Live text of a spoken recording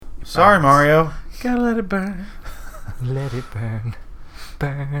Sorry, Mario. Gotta let it burn. Let it burn.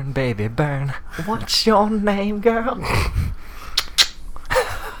 Burn, baby, burn. What's your name, girl?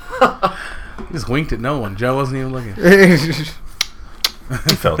 He just winked at no one. Joe wasn't even looking. He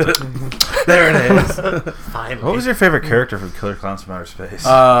felt it. There it is. Finally. What was your favorite character from Killer Clowns from Outer Space?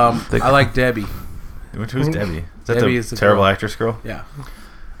 I like Debbie. Who's Debbie? Is that Debbie the is the terrible girl. actress girl? Yeah.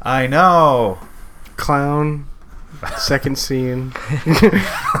 I know. Clown. Second scene.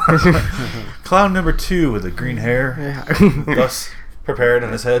 Clown number 2 with the green hair. Yeah. Thus prepared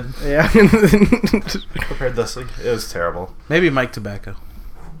in his head. Yeah. Prepared thusly. It was terrible. Maybe Mike Tobacco.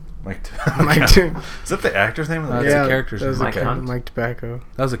 Mike. Mike T- Is that the actor's name? That's yeah, a character's that was name. Mike a Hunt. Mike Tobacco.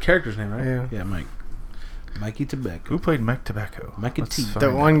 That was a character's name, right? Yeah. Mike. Mikey Tobacco. Who played Mike Tobacco? Mikey Let's T. find The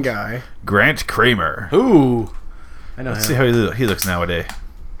out. one guy. Grant Kramer. Ooh. I know Let's him. see how he looks nowadays.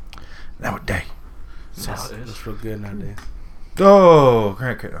 Nowadays. That's real good nowadays. Oh,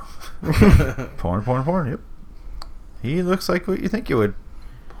 Grant Kramer. Porn. Yep. He looks like what you think he would.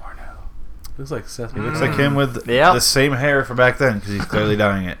 Looks like Seth. He looks like him with Yep. the same hair from back then because he's clearly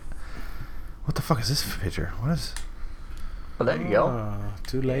dyeing it. What the fuck is this picture? What is? Well, there you go.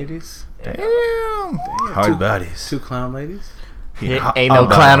 Two ladies. Damn. Hard bodies. Two clown ladies. Ain't no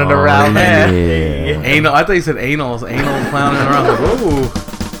clowning around there. Anal. I thought you said anal. Anal clowning around. Like, whoa.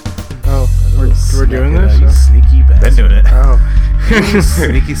 Oh, we're doing Smack it this? out, you sneaky bastard. Been doing it. Oh. You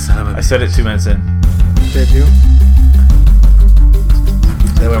sneaky son of a. I said it 2 minutes in. Did you?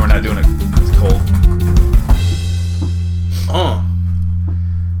 That way we're not doing it. It's cold.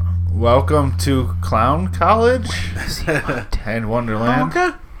 Welcome to Clown College and Wonderland.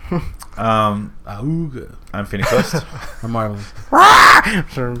 Auga. I'm Phoenix West. I'm Marlon.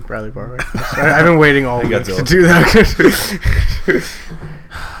 From Bradley Barwick. I've been waiting all Hey, week to Godzilla. do that.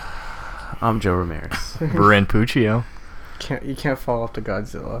 I'm Joe Ramirez. Brent Puccio. You can't fall off to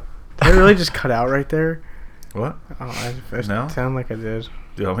Godzilla. Did I really just cut out right there? What? Oh, I No? sound like I did.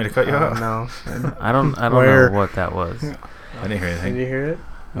 Do you want me to cut you out? No. I don't Where? know what that was. I didn't hear Did anything. you hear it?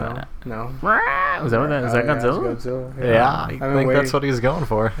 Uh, No. Was that what that? Is that Oh, yeah, it's Godzilla? Godzilla. Yeah, I I've think been that's waiting. what he was going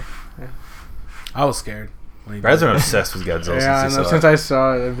for. I was scared. When he Brad's did been that. obsessed with Godzilla Yeah, since he no, saw since it. I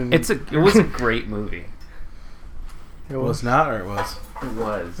saw it, I've been. It was a great movie. It It was not, or it was. It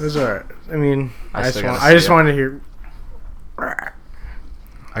was. It was alright. I mean, I I still just, gotta see it. wanted to hear.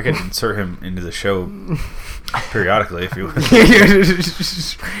 I could insert him into the show periodically if you would. A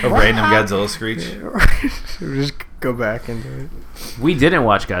random Godzilla screech. Just go back into it. We didn't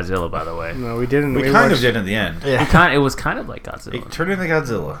watch Godzilla, by the way. No, we didn't. We kind of watched- did at the end. Yeah. It was kind of like It Godzilla turned into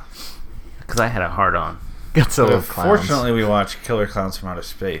Godzilla. because I had a hard on. Godzilla But of clowns. fortunately, we watched Killer Clowns from Outer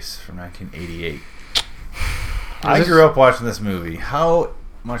Space from 1988. I this- grew up watching this movie. How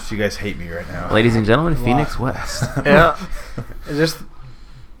much do you guys hate me right now? Ladies and gentlemen, Phoenix West. Yeah. Is this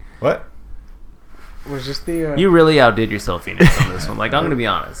What? was this the? You really outdid yourself, Phoenix, on this one. Like, I'm gonna be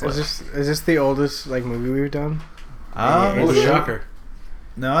honest. is this the oldest like movie we've done? Oh, Is it? shocker.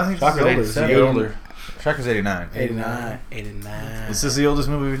 No, I think Shocker's this is 87. the older. Shocker's 89. 89. This is the oldest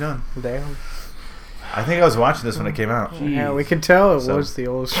movie we've done. Damn. I think I was watching this when it came out. Yeah, we could tell it So- was the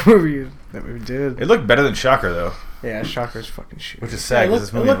oldest movie that we did. It looked better than Shocker, though, Yeah, Shocker's fucking shit. which is Yeah, sad it because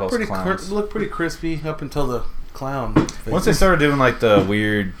this movie involves pretty clowns. looked pretty crispy up until the clown. Once they started doing like the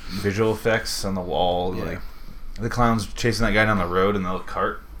weird visual effects on the wall, Yeah. like the clowns chasing that guy down the road in the little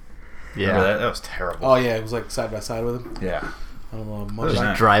cart. Remember that? That was terrible. Oh yeah, it was like side by side with him. Yeah. I don't know What much. is Just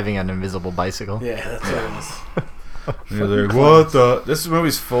that? driving an invisible bicycle. Yeah, that's what it was. And you're like, what the? This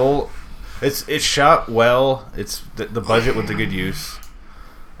movie's full. It's shot well. It's the budget with the good use.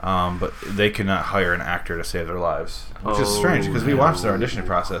 But they could not hire an actor to save their lives, which is strange because we watched their audition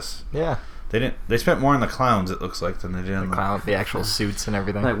process. Yeah. They didn't. They spent more on the clowns. It looks like than they did on The clown, the actual suits and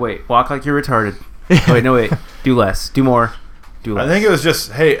everything. Like, wait, walk like you're retarded. Oh, wait, no, wait. Do less. Do more. Do less. I think it was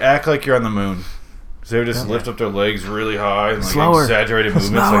just, hey, act like you're on the moon. So they would just lift up their legs really high and like Slower. exaggerated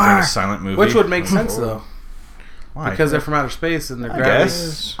movements like they're in a silent movie. Which would make sense though, Why? because they're from outer space and their I gravity,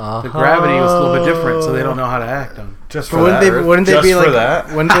 guess. the gravity was a little bit different, so they don't know how to act on. Just But for that. wouldn't they Just be for like that.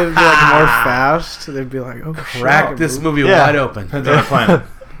 wouldn't they be like more fast? They'd be like, oh, Crack shit, this dude. movie Yeah. wide open. Depends on the planet.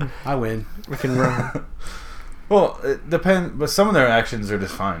 I win. We can run. Well, it depends, but some of their actions are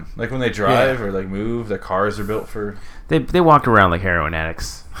just fine. Like when they drive or like move, their cars are built for. They walked around like heroin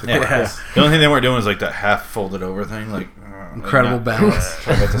addicts. Yeah. The only thing they weren't doing was like that half folded over thing, like Incredible not- balance.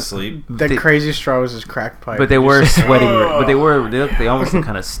 Trying to get to sleep. That They- crazy straw was his crack pipe. But they were sweating. But they almost looked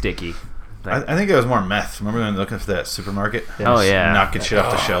kind of sticky. Like, I think it was more meth. Remember when they were looking for that supermarket? Oh, Just yeah. knocking shit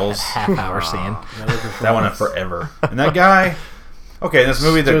off the shelves. half-hour scene. That went on forever. And that guy. Okay, this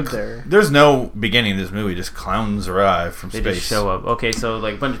movie, Stood there. there's no beginning of this movie. Just clowns arrive from they space. just show up. Okay, so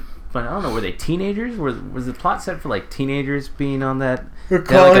like a bunch of but I don't know. Were they teenagers? Was the plot set for like teenagers being on that? They're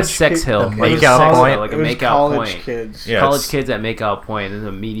They had, like a college sex kid- hill, The like a makeout sex point? hill, like a It was makeout college point. kids. Yeah, College it's- kids at makeout point, and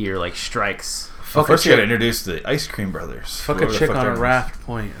the meteor like strikes. Well, first, you got to chick. introduce the Ice Cream Brothers. Fuck a Whoever the chick fuck on their a names. raft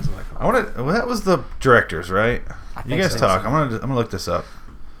point. Is what I I call it. want to. Well, that was the directors, right? You think guys so. talk. I'm gonna look this up.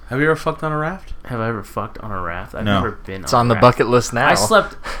 Have you ever fucked on a raft? Have I ever fucked on a raft? I've No. never been. It's on the a raft. bucket list now. I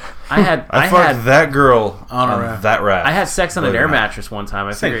slept. I I fucked that girl On a on raft. that raft. I had sex on an Believe it air or not. mattress one time.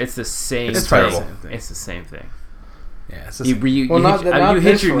 I Same. figure it's the same. It's thing. terrible. It's the same thing. Yeah, it's the You, same. you, Well, you not hit, the- I mean, not you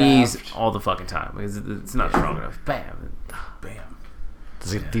hit this your knees raft. all the fucking time because it's not strong enough. Bam. Bam.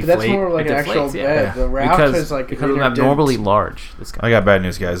 Does it But deflate? that's more like It an actual deflates, yeah. bed. The raft Because is like because in I'm your abnormally dent. large. This guy. I got bad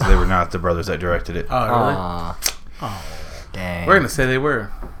news, guys. They were not the brothers that directed it. Oh, really? Aw. Oh. Dang. We're gonna say they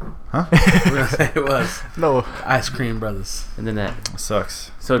were. Huh? We're gonna say it was no. Ice Cream Brothers. And then that.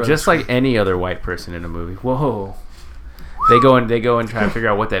 Sucks. So Brothers. just like any other white person in a movie, whoa, they go and try to figure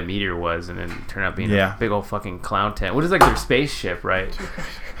out what that meteor was, and then turn out being Yeah. a big old fucking clown tent. What is like their spaceship, right?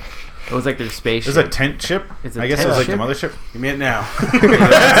 It was like their spaceship. There's a tent ship. It's a I guess it tent was like ship? the mothership. Give me it now.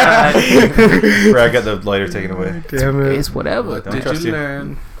 Where I got the lighter taken away. Damn it. It's whatever. What Don't did trust you you.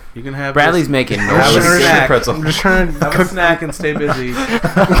 learn? You can have Bradley's this. making no Have a Snack. snack pretzel. I'm just trying to Have a cook. snack and stay busy.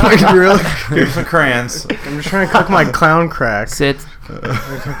 really? Give me some crayons. I'm just trying to cook my clown crack. Sit. Sit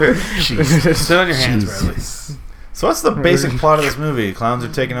on your hands, Bradley. Jesus. So what's the basic plot of this movie? Clowns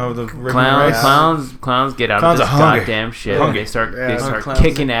are taking over the rigging race. Clowns get out Clowns of this are hungry. goddamn shit. Hungry. They start Yeah. Clowns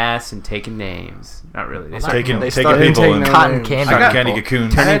kicking are- ass and taking names. Not really. They Well, start Taking They taking started people taking and their Cotton names. candy. I got candy people.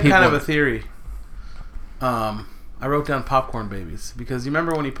 cocoons. I had people- kind of a theory. I wrote down popcorn babies because you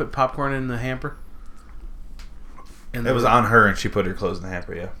remember when he put popcorn in the hamper? And It was on her, and she put her clothes in the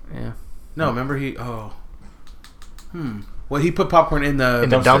hamper. Yeah. Yeah. No, remember he? Oh. Well, he put popcorn in the In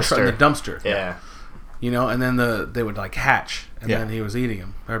the dumpster. In the dumpster. Yeah. You know, and then they would like hatch, and Yeah. then he was eating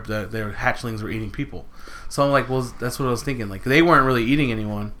them. Or their hatchlings were eating people. So I'm like, well, that's what I was thinking. Like they weren't really eating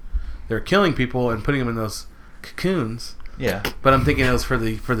anyone; they were killing people and putting them in those cocoons. Yeah. But I'm thinking it was for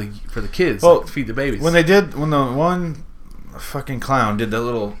the kids. Well, to feed the babies. When the one fucking clown did that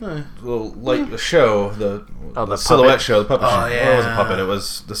little light show, the the silhouette puppet? show, the puppet show. Oh, Well, it was a yeah. puppet. It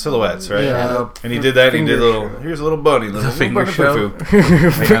was the silhouettes, right? Yeah. And he did that. And he did a Finger little. show. Here's a little bunny, little finger bunny show. foo-foo.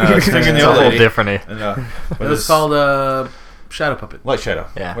 Stinging It's the a old little lady. different. And, it with was his called Shadow Puppet. light shadow.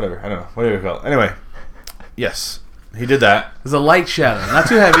 Yeah. Whatever. I don't know. Whatever you call it. Anyway, yes, he did that. It was a light shadow, not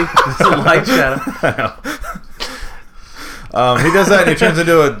too heavy. It's a light shadow. I know. He does that, and he turns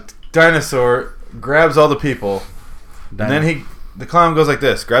into a dinosaur, grabs all the people, and then the clown goes like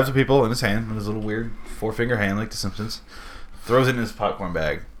this, grabs the people in his hand with his little weird 4-finger hand like The Simpsons, throws it in his popcorn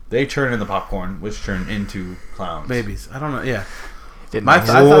bag. They turn into popcorn, which turn into clowns. babies. I don't know. Yeah. Didn't My know. th-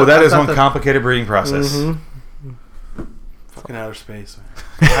 I thought- That I is thought one that- complicated breeding process. Mhm. Fucking outer space.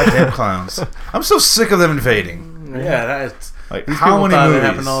 Man. Goddamn clowns! I'm so sick of them invading. Yeah, that's. Like These how people many thought movies? it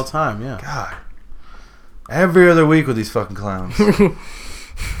happened all the time. Yeah. God, every other week with these fucking clowns.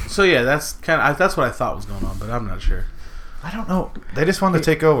 So yeah, that's that's what I thought was going on, but I'm not sure. I don't know. They just wanted to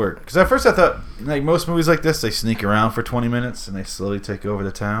take over. Because at first I thought, like most movies like this, they sneak around for 20 minutes and they slowly take over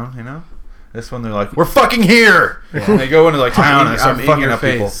the town, you know? This one, they're like, we're fucking here! And they go into like town and they start I'm in fucking your up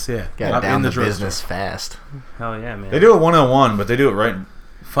people. face. Yeah. Got I'm down in the drugstore. business fast. Hell yeah, man. They do it 101, but they do it right in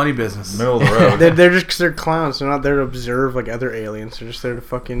Funny business. the middle of the road. They're just because they're clowns. They're not there to observe like other aliens. They're just there to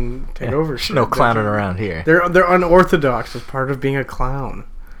fucking take Yeah. over shit. No clowning around here. They're unorthodox as part of being a clown.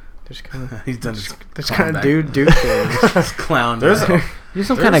 They're just kind of He's done his kind of do things. clown. There's back. You're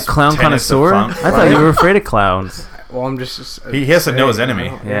some There's kind of clown tenets of connoisseur? clown- I thought you were afraid of clowns. Well, I'm just He has to know his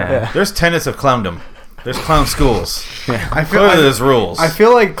enemy. Yeah. There's tenets of clowndom. There's clown schools. I feel Clearly there's rules. I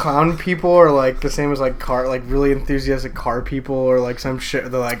feel like clown people are like the same as like really enthusiastic car people or like some shit.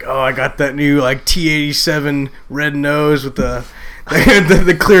 They're like, oh, I got that new like T87 red nose with the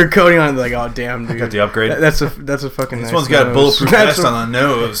the clear coating on it. They're like, oh damn, dude, got the upgrade. That's a fucking. This nice one's got a nose. bulletproof That's vest on the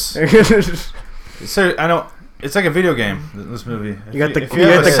nose. a- So I don't. It's like a video game. This movie. You got the If you have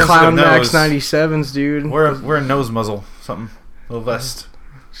got a the sensitive Clown Max nose, 97s, dude. Wear a nose muzzle, something, little vest,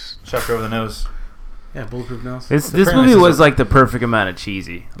 shoved over the nose. Yeah, bulletproof nose. This Apparently movie this is was a- like the perfect amount of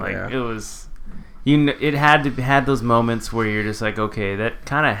cheesy. Like Yeah. it was, it had those moments where you're just like, okay, that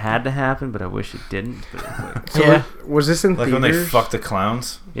kind of had to happen, but I wish it didn't. But it was like, So Yeah. was this in Like theaters? when they fuck the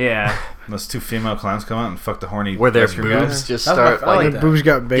clowns. yeah, And those 2 female clowns come out and fuck the horny. Where their ice cream guy. boobs just That's start what I like like The that. boobs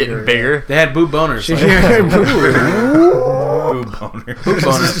got bigger. getting bigger. They had boob boners. She- Like, Boob boner.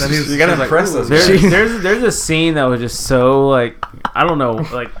 boners. And You gotta she's like, impress ooh. those there's, guys. there's a scene that was just so like, I don't know,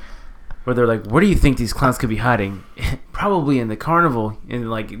 like where they're like, where do you think these clowns could be hiding? Probably in the carnival, and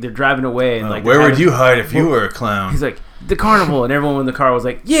like they're driving away, and like Where they're would having- you hide if you were a clown? He's like, the carnival, and everyone in the car was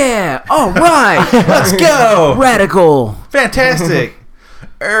like, "Yeah, all right, Let's go! radical." Fantastic!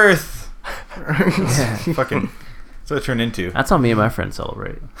 Earth! Yeah. Fucking. That's what it turned into. That's how me and my friends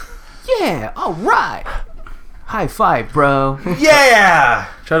celebrate. Yeah, all right. High five, bro. Yeah!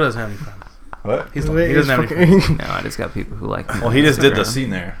 Joe doesn't have any friends. What? He doesn't have any friends. No, I just got people who like me. Well, on he just did the Instagram. scene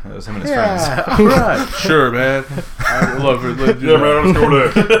there. That was him and his Yeah, friends. all right. Sure, man. I love it. let's go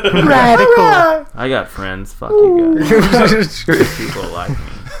there. Radical. I got friends. Fuck you guys. People like me.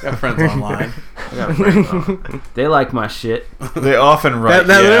 Got friends online. I got friends. On. They like my shit. They often write.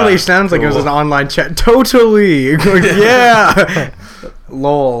 That yeah, literally sounds like it was cool. an online chat. Totally. yeah.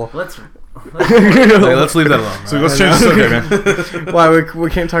 Lol. Let's Hey, let's leave that alone. So let's change the subject, man. Why we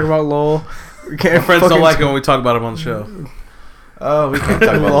can't talk about lol? We can't. My friends fucking don't like it when we talk about him on the show. Oh, we can't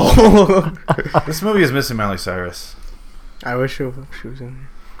talk about lol. this movie is missing Miley Cyrus. I wish she was in.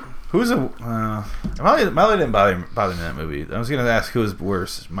 Who's a Miley didn't bother me in that movie. I was gonna ask who was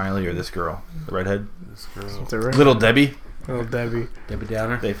worse, Miley or this girl, the redhead, Little Debbie. Little Debbie. Debbie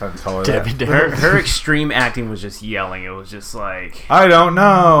Downer. They fucking call her Debbie that. her extreme acting was just yelling. It was just like, I don't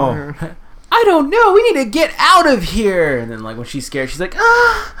know. I don't know. We need to get out of here. And then like when she's scared, she's like,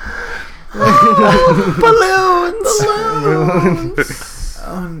 balloons.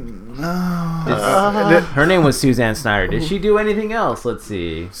 Oh no. Her name was Suzanne Snyder. Did she do anything else? Let's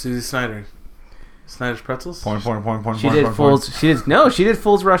see. Susie Snyder. Snyder's Pretzels? Point. She did Fools. She did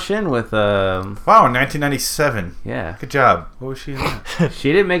Fools Rush In with Wow, 1997. yeah. Good job. What was she in that?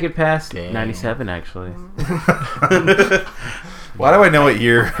 She didn't make it past Damn. 97 actually. Why do I know what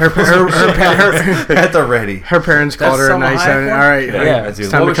year? Her at the ready. Her parents called That's her a Selma nice. Hayek one? All right. Yeah. I do. It's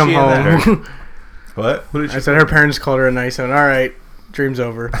time What to was come she in that? home. What? What did she I said her parents called her a nice one. All right. Dream's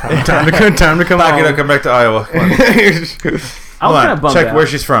over. Time to come Back it home. up. Come back to Iowa. Come on. I was Hold kind on. of bummed Check out. where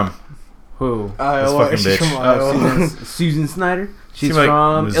she's from. Who? Iowa. fucking She's bitch. from Oh, Iowa. Susan Snyder. She's Seemed like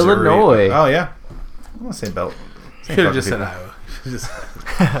from Missouri. Illinois. Oh yeah. I'm gonna say belt. Should have just said Iowa.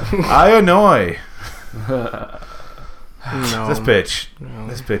 Illinois. No. This bitch. No.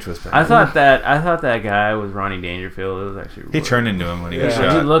 This bitch was bad. I thought that guy was Ronnie Dangerfield. It was actually He turned into him when he was He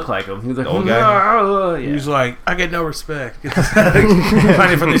shot. looked like him. He was like, The old guy? Yeah. He was like, I get no respect.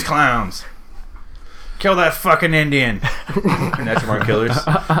 Find it from these clowns. Kill that fucking Indian. Natural Born Killers.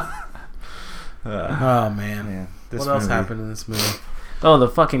 Oh, man. Yeah, this What else movie. happened in this movie? Oh, the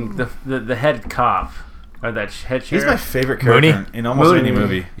fucking the head cop or that head He's sheriff. my favorite character Mooney? in almost Mooney. any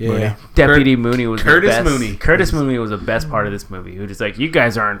movie. Yeah. Deputy Mooney was Curtis the best. Mooney. Curtis Mooney was the best part of this movie. Who just like, you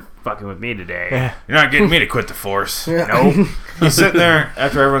guys aren't fucking with me today. Yeah. You're not getting me to quit the force. Yeah. Nope. He's sitting there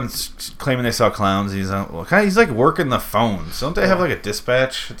after everyone's claiming they saw clowns. He's he's like working the phones. Don't they have like a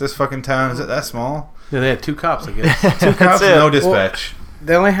dispatch at this fucking town? Is it that small? Yeah, they had two cops, I guess. Two cops, it. no dispatch.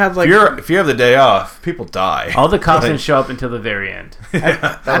 They only had like. If you have the day off, people die. All the cops Like- didn't show up until the very end.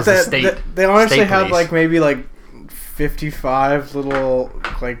 That was the state. They honestly state had police. like maybe like 55 little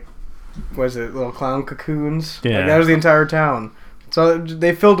like was it little clown cocoons? Yeah. Like, that was the entire town. So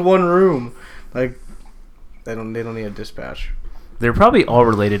they filled one room. Like they don't need a dispatch. They're probably all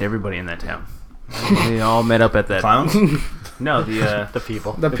related. Everybody in that town. They all met up at that. Clowns? No, the The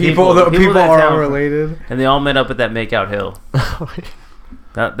people. The people- people, the people that are town- related. and they all met up at that Makeout Hill.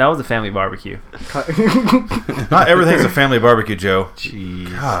 That was a family barbecue. Not everything's a family barbecue, Joe. Jeez.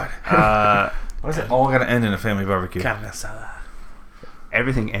 God. Why is it all gotta end in a family barbecue? Carne asada.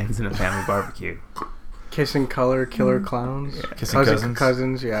 Everything ends in a family barbecue. Kissing color killer clowns. Kissing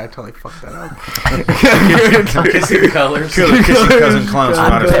cousins? Yeah, I totally fucked that up. Kissing colors. Kissing cousin clowns from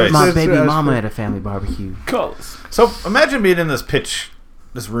I outer bet space. my That's- baby that's mama for- at a family barbecue. Colors. So imagine being in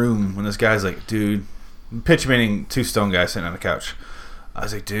this room when this guy's like, dude, pitch meaning two stone guys sitting on a couch. I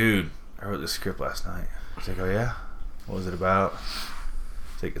was like, dude, I wrote this script last night. He's like, oh yeah? What was it about?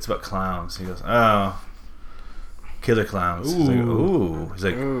 He's like, it's about clowns. He goes, oh, killer clowns. He's like, ooh. He's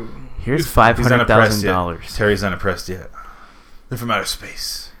like, Ooh. Here's he's unimpressed yet. $500,000. Terry's unimpressed yet. They're from outer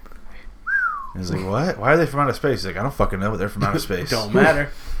space. And he's like, what? Why are they from outer space? He's like, I don't fucking know, but they're from outer space. Don't matter.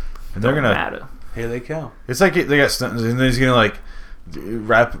 And they're gonna. Matter. Here they come. It's like they got stunt, and then he's gonna like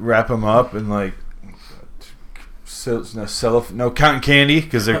wrap them up and like sell cotton candy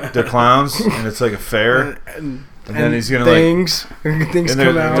because they're clowns and it's like a fair. And then he's gonna things and come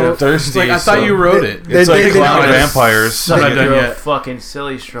they're out. thirsty. It's like, I thought so you wrote it. It's like they- clown they- vampires. Not Like, done You're a yet. fucking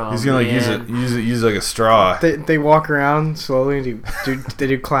silly straw. he's gonna like use like a straw. They walk around slowly and they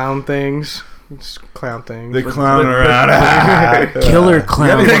do clown things. Just clown things. They clown around. Killer You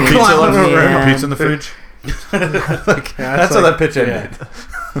clown. have any more They pizza clown left? around. Pizza in the fridge. Yeah, That's how that pitch yeah. ended.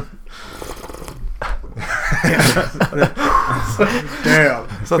 Damn.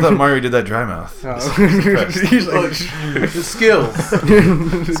 I thought Mario did that dry mouth. Oh. He's like, The skills.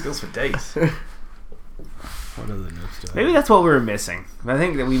 Skills for days. What other notes do I Maybe that's what we were missing. I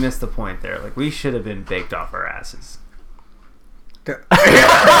think that we missed the point there. Like, we should have been baked off our asses. Was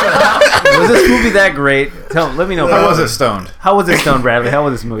this movie that great? Let me know. How was it stoned? How was it, Stone Bradley? How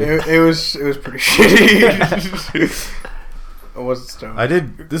was this movie? it was pretty shitty. I wasn't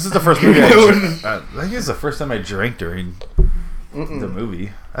stoned. This is the first movie I think it's the first time I drank during the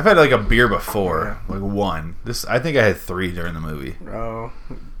movie. I've had like a beer before, like one. I think I had 3 during the movie. Oh,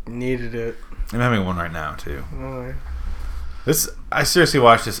 needed it. I'm having one right now too. Oh, I seriously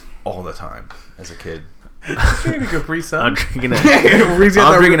watched this all the time as a kid. drinking a Capri Sun? I'm drinking He's got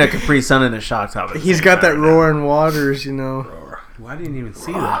I'm that- drinking a Capri Sun and a shock top. at the He's same got that time. roaring waters, you know. Well, I didn't even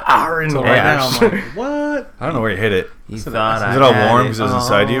see that. Roaring So Yeah. right now I'm like, what? I don't know where you hit it. You Is it thought I all had warm 'cause it was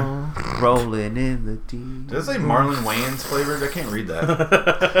inside you? all Rolling in the deep. Does it say Marlon Wayans flavored? I can't read that.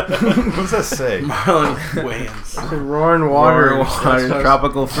 What does that say? Marlon Wayans. The roaring water. Water,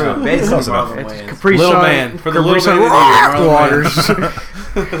 tropical fruit. Basically, Close enough. Marlon It's Wayans. Capri Little Sun. man. For the Capri little Sun man that needed waters.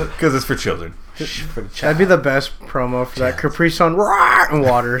 Because it's for children. That'd be the best promo for that. Capri Sun and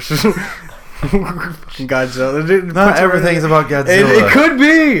waters. Godzilla. Not everything's about Godzilla. It could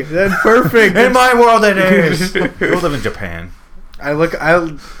be. That's perfect. In my world, it is. We live in Japan. You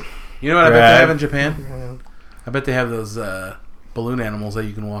know what I bet they Brad. have in Japan? I bet they have those balloon animals that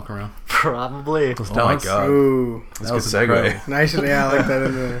you can walk around. Probably. Those Oh my dogs. god. Ooh. That's That a was good segue. incredible. Nice. Yeah, I like that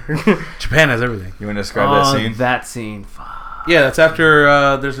in there. Japan has everything. You want to describe that scene? That scene. Fuck. Yeah, that's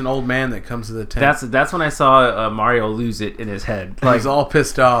after there's an old man that comes to the tent. That's when I saw Mario lose it in his head. Like, he's all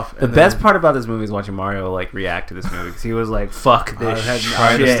pissed off. The best part about this movie is watching Mario like react to this movie because he was like, "Fuck this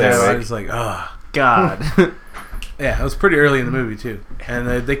trying to shit." stay awake. I was like, oh. God. Yeah, it was pretty early in the movie too, and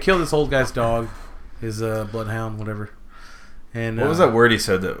they killed this old guy's dog, his bloodhound, whatever. And What was that word he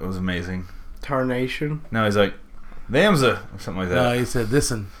said that was amazing? Tarnation. No, he's like, "Thamsa" or something like No, that. he said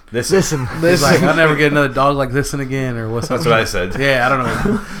this'n. Listen. He's like, I'll never get another dog like this'n again, or what's That's what I said. Yeah, I don't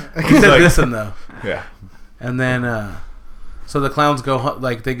know. He said Like- this'n though, Yeah. and then so the clowns go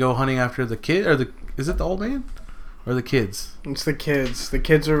they go hunting after the kid, or is it the old man, or the kids? It's the kids. The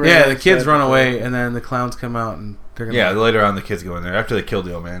kids are. Yeah, the kids run away, and then the clowns come out, and they're gonna Yeah, later on the kids go in there after they killed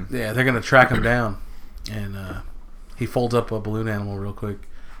the old man. yeah, they're gonna track him down, and he folds up a balloon animal real quick,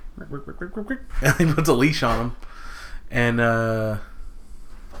 and he puts a leash on him, and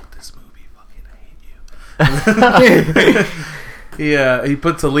fuck this movie, fucking I hate you. He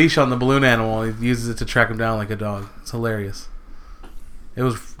puts a leash on the balloon animal. And he uses it to track him down like a dog. It's hilarious. It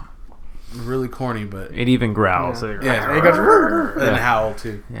was really corny, but It even growls. Yeah. yeah, He goes, and then howl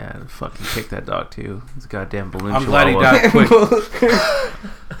too. Yeah, fucking kick that dog too. It's a goddamn balloon. I'm glad he chihuahua. died quick.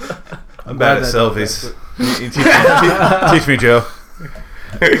 I'm bad at that dog selfies. You teach me, Joe.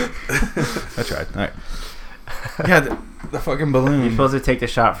 I tried. All right. Yeah, the fucking balloon. You're supposed to take the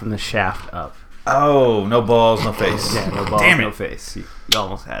shot from the shaft up. Oh, no balls, no face. Yeah, no balls, Damn it. no face. You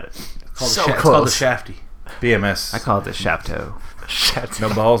almost had it. It's called So the it's called the close. shafty. BMS. I call it the shafto. Shit.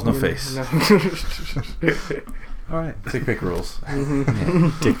 No balls, no face. All right. Dick pic rules.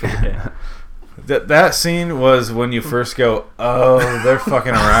 Yeah. That scene was when you first go, oh, they're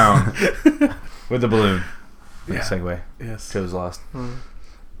fucking around with the balloon. Yeah. Segue. Yes. Joe's lost.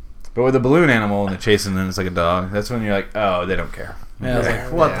 But with the balloon animal and they're chasing them, it's like a dog. That's when you're like, oh, they don't care. Yeah, I was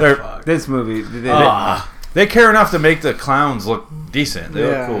like, what They're- the fuck? This movie, They care enough to make the clowns look decent. They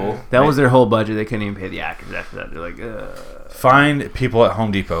Yeah. look cool. that was their whole budget. They couldn't even pay the actors after that. They're like, Find people at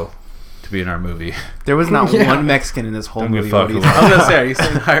Home Depot to be in our movie. there was not Yeah. one Mexican in this whole Don't movie. give a fuck What do you who think? I was gonna say, are you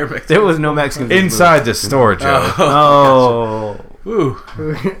saying higher mix? There was no Mexican in this Inside the store, Joe. Oh, Ooh,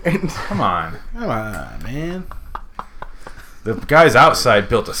 Come on. come on, man. The guys outside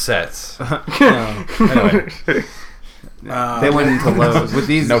built the sets. Anyway, they went into Lowe's with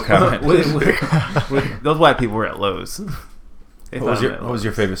these. No comment. with- those white people were at Lowe's. They what was found your them at what was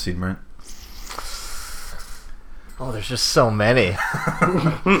your favorite scene, Brent? Oh, there's just so many.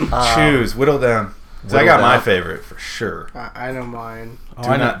 Choose, whittle down. 'Cause I Whittle got my down. favorite for sure. I know mine. Oh, Do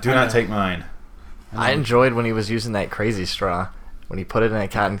I know- not I know. take mine. I enjoyed when he was using that crazy straw when he put it in a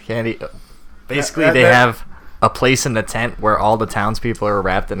cotton candy. Basically, that- they that- have a place in the tent where all the townspeople are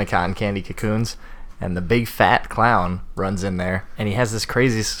wrapped in the cotton candy cocoons, and the big fat clown runs in there, and he has this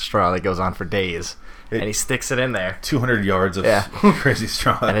crazy straw that goes on for days, and he sticks it in there, 200 yards of Yeah. crazy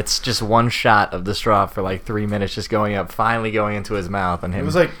straw. and it's just one shot of the straw for like 3 minutes, just going up, finally going into his mouth, and him. It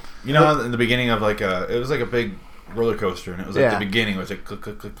was like, you know, in the beginning of like it was like a big roller coaster, and it was like Yeah. the beginning where it's like click,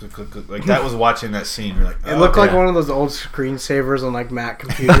 click, click, click, click, click. Like that was watching that scene. You're like, It looked like okay. one of those old screensavers on like Mac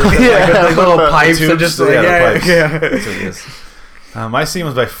computers. Yeah. Like, with the little pipes that tubes, just yeah, like, the yeah, pipes. yeah. That's what it is. My scene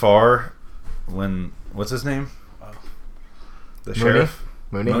was by far when what's his name? The Mooney? sheriff.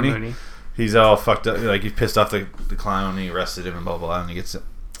 Mooney. Mooney? He's all fucked up. Like he's pissed off the clown. And he arrested him and blah blah blah. And he gets,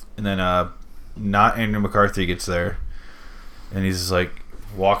 and then not Andrew McCarthy gets there, and he's just like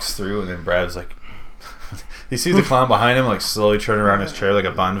walks through, and then Brad's like, he sees the clown behind him, like slowly turn around his chair like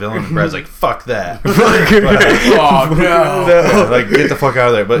a Bond villain, and Brad's like, "Fuck that!" Oh no! Like get the fuck out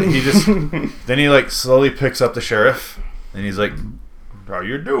of there. But he just then he like slowly picks up the sheriff, and he's like, "How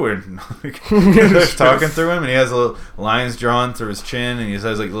you doing?" They're talking through him, and he has little lines drawn through his chin, and he has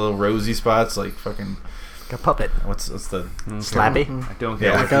like little rosy spots, like fucking Like a puppet. what's the Slappy. I don't care.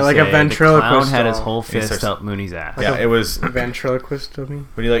 Yeah. what Like you a say. ventriloquist The clown had his doll. whole He fist starts- up Mooney's ass. yeah. It was Ventriloquist dummy.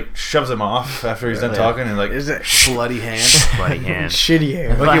 when he like shoves him off after he's done Yeah. talking, and like Is it Bloody hand. Bloody hand. shitty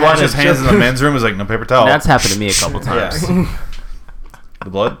hair? like he I washes his had hands in just- the men's room. Is like no paper towel. That's happened to me a couple times. Yeah. The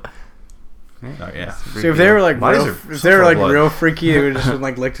blood. Oh yeah. So if they were like Why is real, there if so they were full like blood? real freaky, they would just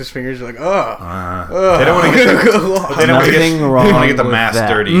like lick his fingers. You're like, oh, They don't want to get. They don't want to Nothing get. wrong They want to get the with mask that.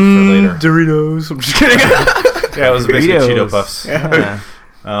 dirty for later. Doritos. I'm just kidding. Yeah, it was basically Doritos. Cheeto puffs. Yeah.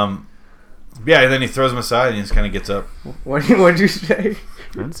 Yeah, and then he throws him aside, and he just kind of gets up. What'd you say?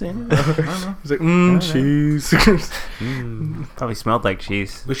 I'm saying I don't know. He's like, cheese. Probably smelled like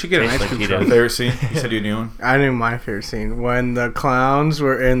cheese. We should get an ice Tastes cream like truck. Cheetos. Favorite scene? You said you knew one. I knew my favorite scene when the clowns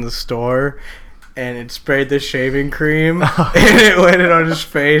were in the store and it sprayed the shaving cream and it landed on his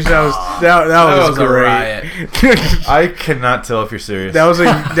face. That was a great. riot. I cannot tell if you're serious. that was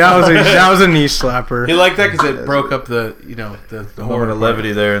a knee slapper. He liked that because it broke up the the more the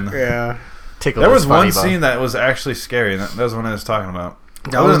levity there. And Yeah, Tickle there his was one funny bone. scene that was actually scary, and that was the one I was talking about.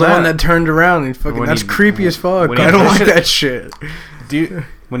 that Other was the than one that turned around and fucking. When That's he- creepy as fuck. when he I don't like pushed it- that shit. Do you,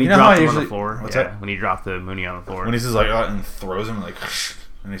 When he You know how I dropped him on usually- the floor. what's Yeah, that? when he dropped the Mooney on the floor. when he's just like and throws him like,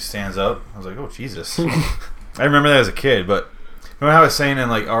 and he stands up. I was like, oh Jesus! I remember that as a kid, but remember how I was saying in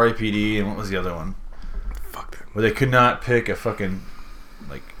like R.A.P.D. and what was the other one? Fuck that. Where they could not pick a fucking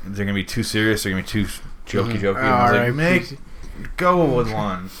like they're gonna be too serious, they're gonna be too jokey. And I was like, R.I.P.. go with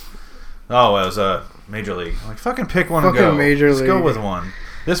one. Oh, it was Major League. I'm like fucking pick one and Fucking go. Major Just go League. with one.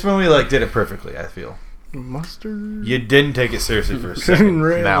 This movie like did it perfectly. I feel Mustard. you didn't take it seriously for a second,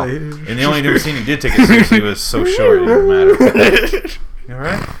 really? No. and the only new scene you did take it seriously was so short it didn't matter. You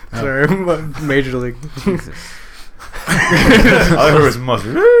alright? Sorry, Major League. Jesus. All I heard was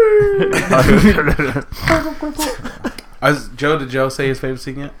mustard. Did Joe say his favorite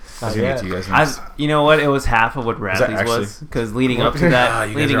scene yet? I was gonna get to you guys next. You know what? It was half of what that Bradley's actually- was because leading up to that,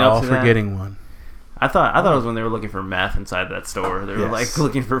 You guys leading are up all to that, forgetting one. I thought it was when they were looking for meth inside that store. They were Yes. like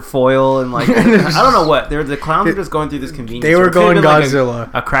looking for foil and like I don't know what. The clouns were just going through this convenience. They store. were It could've going been Godzilla.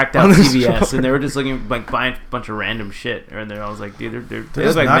 a cracked on out the CVS, store. and they were just looking like buying a bunch of random shit. And I was like, dude, They they're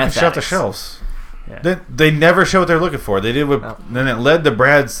just like knocking meth shit off the addicts. shelves. Yeah. They never show what they're looking for. They did what, No. then it led to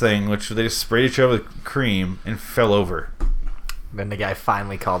Brad's thing, which they just sprayed each other with cream and fell over. Then the guy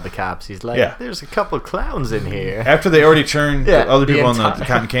finally called the cops. He's like, Yeah. "There's a couple clowns in here." After they already turned Yeah, other the people on the entire-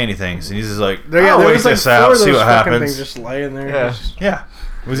 cotton candy things, and he's just like, There, "I'll there wait was like this four out, of see those what fucking happens." things just laying there. Yeah. Yeah,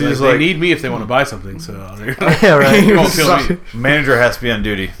 was he Like, just they like, need me if they want to buy something, so Yeah, right. you won't feel me. manager has to be on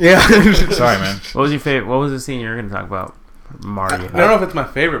duty. Yeah. Sorry, man. What was your favorite? What was the scene you were going to talk about? Mario. I don't know if it's my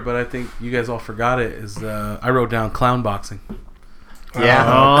favorite, but I think you guys all forgot it. Is I wrote down clown boxing. Yeah,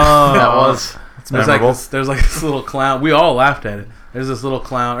 Oh. that was. There's memorable. there's like this little clown. We all laughed at it. There's this little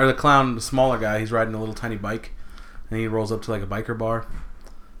clown, or the clown, the smaller guy. He's riding a little tiny bike, and he rolls up to like a biker bar.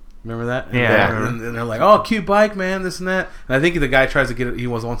 Remember that? And Yeah, I they're- remember. and they're like, "Oh, cute bike, man! This and that." And I think the guy tries to get it. He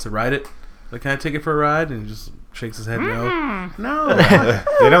wants to ride it. Like, can I take it for a ride? And he just shakes his head, no, no.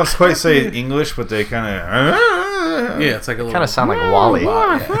 They don't quite say English, but they kind of. Yeah, it's like a little. Kind of sound like Wally.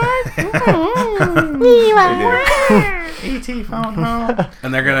 E.T. phone home.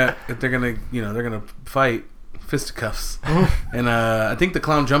 And they're gonna fight fisticuffs. And I think the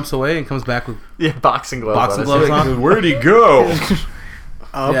clown jumps away and comes back with Yeah, boxing gloves. Boxing on his gloves face. on. Where'd he go?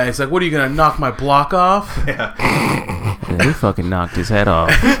 yeah. He's like, "What are you gonna knock my block off?" He fucking knocked his head off.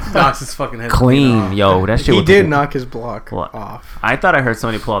 Knocks his fucking head Clean, yo. That shit He was did knock his block What? off. I thought I heard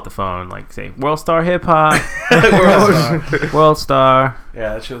somebody pull out the phone, like say, "World Star Hip Hop, off. World Star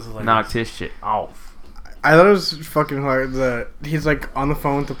Yeah, that shit was like knocked his shit off." I thought it was fucking hard that he's like on the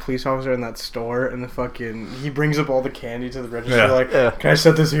phone with the police officer in that store, and the fucking he brings up all the candy to the register. Yeah. Like, Yeah. can I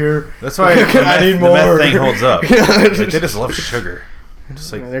set this here? That's why the I need the meth more. thing holds up. Yeah. Like, they just love sugar.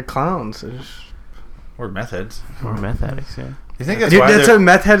 Just like They're clowns. They're just- or meth heads. Or meth addicts, yeah. You think that's Dude, why that's why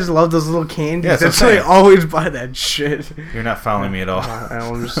meth heads love those little candies. Yeah, that's that's why what they I'm saying. always buy that shit. you're not following me at all?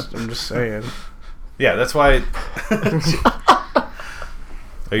 I'm just saying. Yeah, that's why.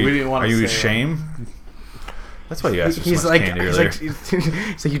 Are you, We didn't wanna are you say ashamed? That's why you asked for He's so much like, candy he's earlier.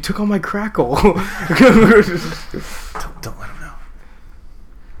 he's like, you took all my crackle. Don't let him know.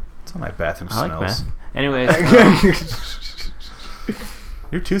 It's on my bathroom I like smells. that. Anyways,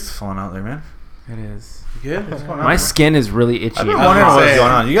 Your tooth's falling out there, man. it is. Good. What's going on? My skin is really itchy. I've been I was wondering gonna what's say-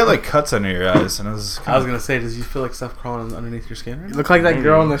 going on. You got like cuts under your eyes, and I was gonna say, does you feel like stuff crawling underneath your skin? Right You now? look like that Maybe.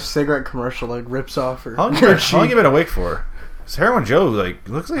 girl in the cigarette commercial, like rips off her. How long, her how long cheek. you been awake for? 'Cause Heroin Joe, like,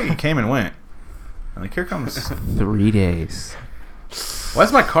 looks like he came and went. And like, here comes. 3 days. Why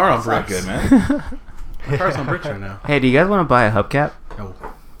is my car on That's not bricks? good, man. My car's on bricks right now. Hey, do you guys want to buy a hubcap? No.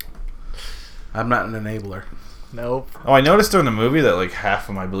 I'm not an enabler. Nope. Oh, I noticed during the movie that like half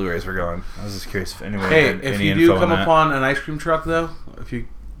of my Blu-rays were gone. I was just curious if anyone Hey, had if any you info do on come that. upon an ice cream truck, though, if you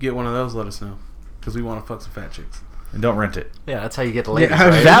get one of those, let us know. Because we want to fuck some fat chicks. And don't rent it. Yeah, that's how you get the ladies. Yeah,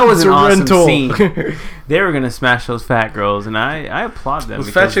 right? That was it's an a awesome rental. scene. They were gonna smash those fat girls, and I applaud them. Those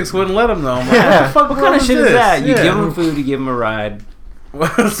fat because- chicks wouldn't let them, though. I'm like, Yeah. what the fuck What kind of shit is that? You Yeah. give them food, you give them a ride.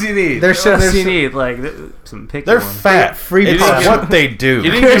 What else do you need? They're What so, else they're do you so, need? Like some picky They're ones. fat. free It's pop. what they do.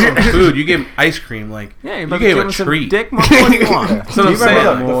 You didn't give them food. You gave them ice cream. Like, Yeah, you about to gave give a them some treat. dick. More what do you want? That's Do what you I'm remember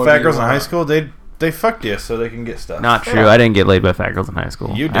saying. the More fat do you girls in high want? school? They fucked you so they can get stuff. Not true. I didn't get laid by fat girls in high school.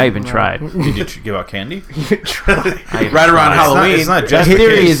 You I didn't. even tried. Did you give out candy? I Right around tried. Halloween. It's not That just the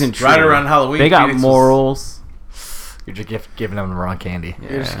theory case. isn't true. Right around Halloween. They got Phoenix was- morals. You're just giving them the wrong candy.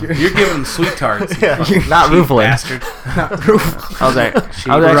 Yeah. You're giving them sweet tarts. you Yeah. fucking Not cheap Rufalin. bastard. I was like,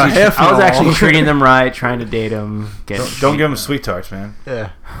 I was actually treating them right, trying to date them. Don't give them sweet tarts, man. Yeah.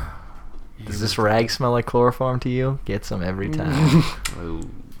 Does this rag smell like chloroform to you? Get some every time.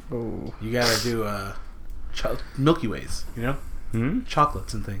 Oh. You gotta do Milky Ways, you know? Hmm?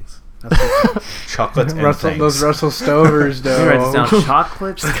 Chocolates and things. That's what Chocolates and Russell, things. those Russell Stovers, You write this though. down.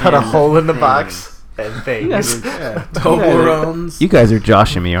 Chocolates. Cut a and hole in the things. box and things. yeah. Toblerones. You guys are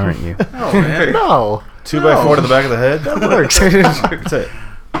joshing me, aren't you? Oh, man. No. 2x4 to the back of the head. That works. That's it.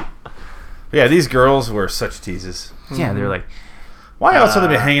 Yeah, these girls were such teases. Yeah, they're like, Why else would they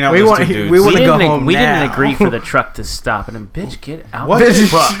be hanging out we with want- those two dudes? we wanna go didn't, home we now. didn't agree for the truck to stop. And then, bitch, get out What of the did,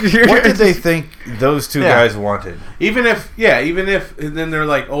 truck. what did they think those two Yeah. guys wanted? Even if, and then they're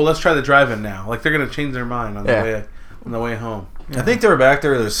like, oh, let's try the drive-in now. Like, they're going to change their mind on Yeah. the way home. I think they were back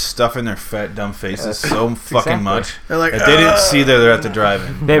there. They're stuffing their fat, dumb faces so fucking exactly. much They're like, that they didn't see that they're at the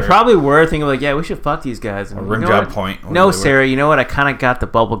drive-in. They Or probably were thinking like, yeah, we should fuck these guys. And a you rim know job what? point. No, whatever they were. Sarah, you know what? I kind of got the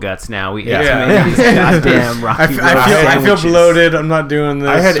bubble guts now. We Yeah. ate too Yeah. many of these goddamn Rocky Road I feel sandwiches. bloated. I'm not doing this.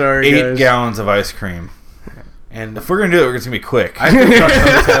 I had Sorry, 8 guys. gallons of ice cream. And If we're gonna do it, it's gonna be quick. I think trucks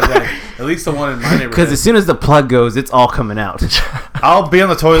always have, like, at least the one in my neighborhood. Because as soon as the plug goes, it's all coming out. I'll be on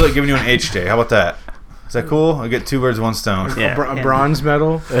the toilet giving you an HJ. How about that? Is that cool? I get 2 birds, 1 stone. Yeah. A bronze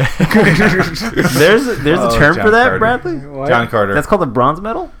medal. There's a Oh, term John for that, Carter. Bradley? What? John Carter. That's called a bronze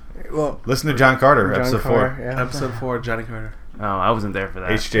medal? Well, Listen to John Carter, John episode Carter, 4. yeah. Episode 4, Johnny Carter. Oh, I wasn't there for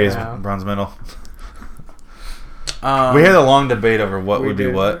that. HJ is Yeah. bronze medal. Um, We had a long debate over what we would be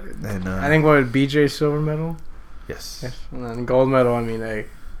did. what. And, I think what BJ silver medal. yes. Yes. And then gold medal. I mean, hey.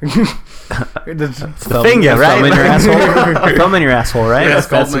 Thumb, finger, right? Thumb in your asshole. Thumb in your asshole, right? Yeah, that's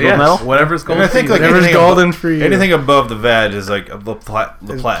the gold yeah, medal. Whatever's gold. And I think for you. like Whatever's anything golden above, for you. anything above the vag is like the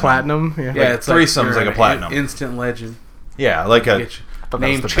platinum. Platinum. Yeah. yeah, like it's threesome's you're like a an platinum. Instant legend. Yeah, like a Get you. But that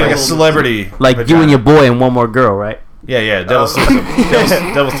was Name the check. like a best. celebrity. Like you vagina. and your boy and one more girl, right? Yeah, devil's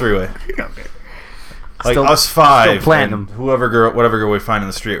devil's 3-way. Like Still- us 5 still platinum. and whatever girl we find in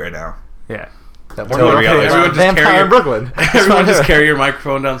the street right now. Yeah. That Totally one got everyone laser. just Vampire carry in Brooklyn. Everyone just carry your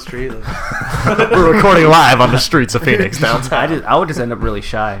microphone down the street. Like, We're recording live on the streets of Phoenix downtown. I would just end up really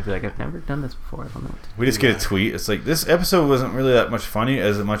shy. I'd be like, I've never done this before. I don't know what to do. We just get a tweet. It's like this episode wasn't really that much funny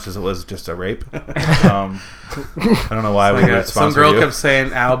as much as it was just a rape. I don't know why we would some sponsor girl you. kept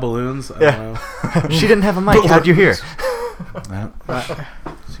saying "ow balloons." I Yeah. don't know. She didn't have a mic. How'd you hear?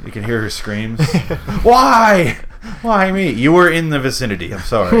 You can hear her screams. Why? Why me? You were in the vicinity. I'm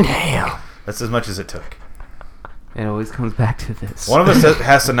sorry. Damn. That's as much as it took. It always comes back to this. One of us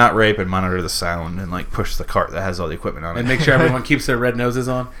has to not rape and monitor the sound and like push the cart that has all the equipment on it. And make sure everyone keeps their red noses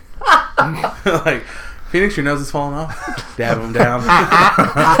on. Like, Phoenix, your nose is falling off. Dab them down.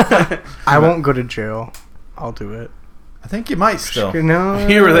 I won't go to jail. I'll do it. I think you might still. No.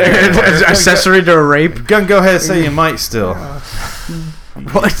 You were there. It's accessory to a rape. Go ahead and say you might still.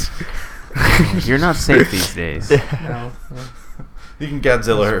 What? You're not safe these days. No. You can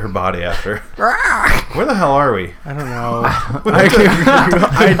Godzilla her body after. Where the hell are we? I don't know.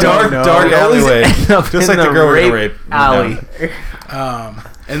 I don't know. Dark alleyway. Just like the girl we're gonna rape. alley.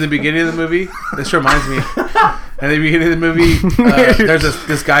 In the beginning of the movie, this reminds me. In the beginning of the movie, there's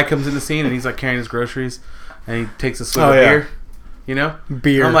this guy comes in the scene and he's like carrying his groceries, and he takes a swig of beer. You know,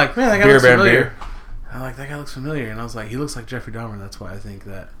 Beer. I'm like, man, that guy Beer looks brand familiar. beer. I'm like, that guy looks familiar, and I was like, he looks like Jeffrey Dahmer. That's why I think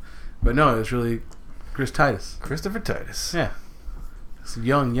that. But no, it was really Chris Titus. Christopher Titus. Yeah, it's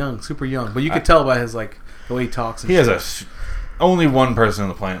young, super young. But you could tell by his like the way he talks. And He has shit. only one person on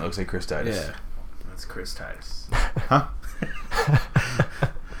the planet that looks like Chris Titus. Yeah. That's Chris Titus. Huh?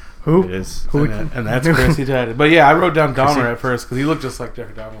 Who? It is. And that's Chrissy Titus. But yeah, I wrote down Dahmer at first because he looked just like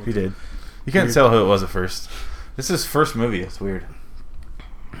Jeffrey Dahmer. He did. You can't tell who it was at first. This is his first movie. It's weird.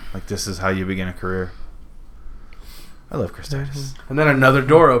 Like, this is how you begin a career. I love Chris Titus. And then another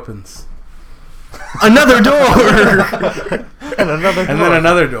door opens. Another door. And another And then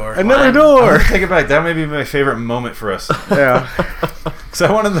another door. Another door. Take it back. That may be my favorite moment for us. Yeah. Because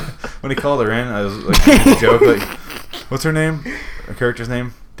I wanted when he called her in, I was like, a joke, like, what's her name? Her character's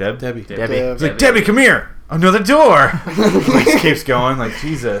name? Debbie. He's like, Debbie, come here. Another door. He just keeps going, like,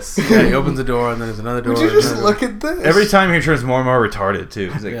 Jesus. Yeah, he opens the door, and then there's another door. Would you just another look at this? Every time he turns more and more retarded, too.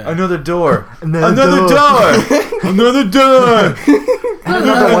 He's like, Yeah. another door. Another door. Another door.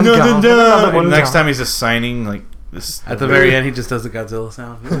 Another one gone. Another one And next gone. time he's just signing, like, this. At the very end, he just does the Godzilla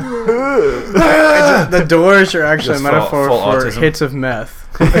sound. The doors are actually a Just metaphor full for autism. hits of meth.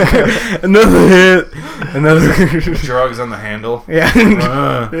 Another hit. Another. Drugs on the handle. Yeah.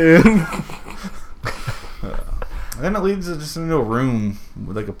 And then it leads just into a room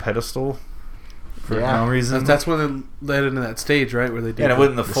with, like, a pedestal. For Yeah. no reason. That's when it led into that stage, right, where they did. Yeah, and it went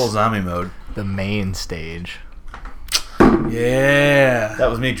in the full zombie mode. The main stage. Yeah. That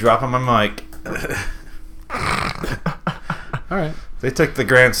was me dropping my mic. All right. They took the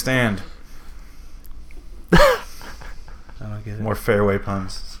grandstand. I don't get it. More fairway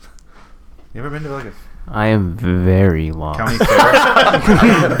puns. You ever been to like a I am very lost. county fair?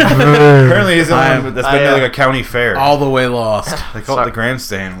 Apparently, he's the one that's been to like a county fair. All the way lost. They call it the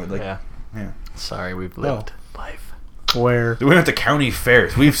grandstand. With like, Yeah. yeah. Sorry, we've lived life. Where? We went to county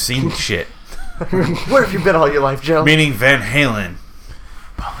fairs. We've seen shit. Where have you been all your life, Joe? Meaning Van Halen.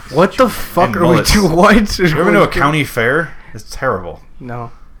 What the fuck And are we mullets. doing? What? You ever been to a county fair? It's terrible.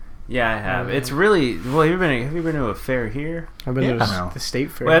 No. Yeah, I have. It's really well. Have you been to a fair here? I've been to No. the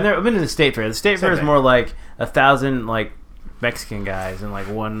state fair. Well, I've been to the state fair. The state fair is thing. more like 1,000 like Mexican guys in like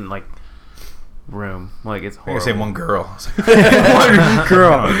one like room. Like it's I horrible. think I say one girl. I was like, One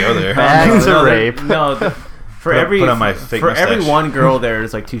girl. I don't wanna go there. Bags no, of no, rape. No, for Put every on my fake for every mustache. one girl there,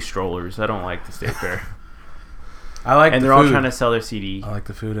 there's like 2 strollers. I don't like the state fair, I like and the they're all food. trying to sell their CD. I like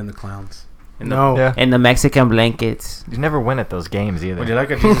the food and the clowns. And No. Yeah. and the Mexican blankets. You never win at those games either. Would you like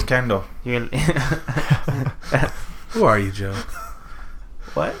a Jesus candle? You- Who are you, Joe?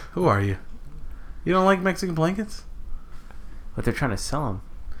 what? Who are you? You don't like Mexican blankets? But they're trying to sell them.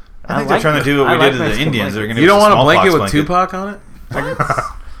 I think they're trying to do what we did to the Indians. They're gonna You don't want a smallpox blanket with Tupac on it?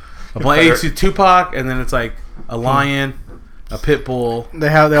 A blanket, it's Tupac, and then it's like a lion, a pit bull, They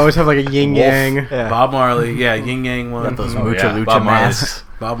always have like a yin yang. Yeah. Bob Marley, yeah, Yin Yang one. Got those Oh, Mucha yeah, Lucha Bob Marley. masks.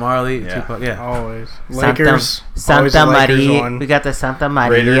 Bob Marley, Yeah. Tupac, yeah. Always. Lakers. always Santa the Lakers Maria. one. We got the Santa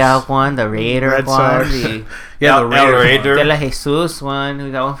Maria Raiders. one, the Raider Red one, Sox. the Yeah, the El Raiders one. Raider. De La Jesus one.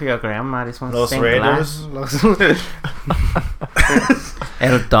 We got one for your grandma. This one's Los stained Raiders. glass.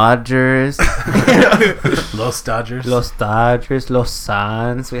 El Dodgers, Los Dodgers. Los Dodgers, Los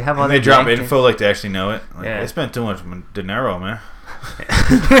Suns. We have all And they the drop blankets. info like they actually know it. Like, Yeah. They spent too much dinero, man.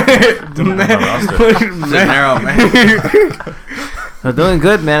 Narrow, man. They're doing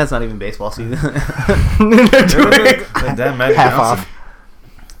good, man. It's not even baseball season. Like that Magic Half Johnson. off.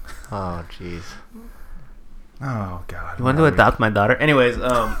 Oh, jeez. Oh God. You want to adopt my daughter? Anyways,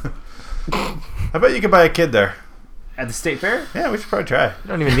 I bet you could buy a kid there. at the state fair. Yeah, we should probably try. You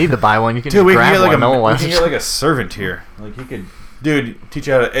don't even need to buy one. You can Dude, we just can grab get like one. No one we wants can to. get like a servant here. Like he could, dude, teach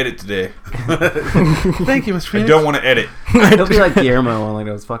you how to edit today. Thank you, Mr. I Phoenix. don't want to edit. He'll be like Guillermo on like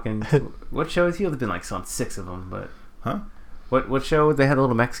those fucking. What show is he? He'll have been like on 6 of them, but Huh? what show? They had a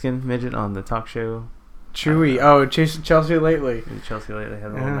little Mexican midget on the talk show. Chewy. Oh, Chelsea lately. Chelsea lately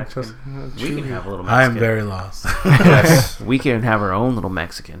had a little Yeah, Mexican. We can have a little I Mexican. am very lost. Yes. We can have our own little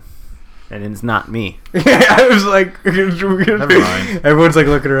Mexican, and it's not me. I was like, Never mind. everyone's like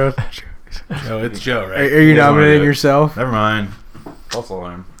looking around. No, it's Joe, Are, right? are you You guys wanna nominating do it? yourself? Never mind. False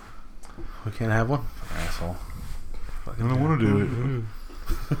alarm. We can't have one. Asshole. I don't want to do it.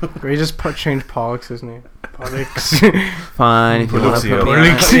 We just change Pollock's name. Pollux. Fine, if you want to Polluxio.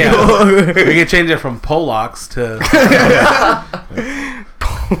 put me on. Yeah. We can change it from Polacks to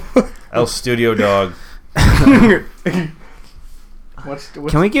El Studio Dog. What's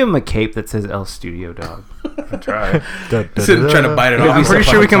Can we give him a cape that says El Studio Dog? Try. Sitting trying to bite it off. I'm pretty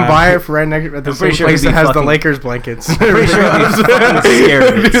sure we can buy it for right next at the I'm same pretty sure place it'd that be has the fucking- Lakers blankets. I'm pretty sure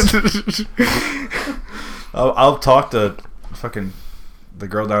it'd be fucking scared. I'll talk to fucking the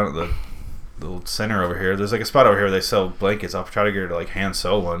girl down at the little center over here. There's like a spot over here where they sell blankets. I'll try to get her to like hand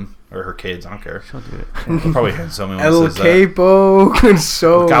sew one, or her kids. I don't care. She'll do it. They'll probably hand sew me one. El that says that. Capo.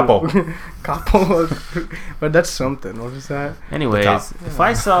 So Capo. Capo. But that's something. What is that? Anyways, top. if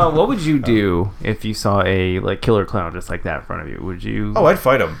I saw, what would you do if you saw a like killer clown just like that in front of you? Would you? Oh, I'd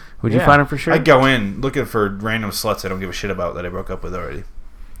fight him. would you yeah. fight him for sure? I'd go in looking for random sluts I don't give a shit about that I broke up with already.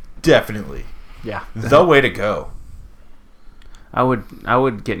 Definitely. Yeah. The way to go. I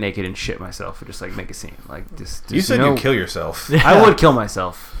would get naked and shit myself, or just like make a scene. Like just You said no- you'd kill yourself. I would kill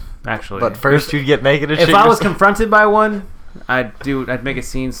myself, actually. But first, you'd get naked and if shit I was yourself. confronted by one, I'd make a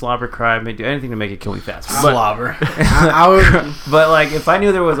scene, slobber, cry, I'd do anything to make it kill me fast. But, Slobber. I would. but like if I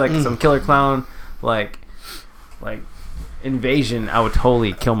knew there was like some killer clown like invasion, I would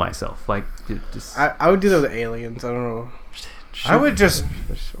totally kill myself. Like just I would do that with aliens. I don't know. I would just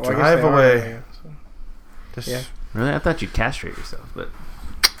Well, I guess drive they are away. aliens, so. Just, Yeah. really, I thought you'd castrate yourself, but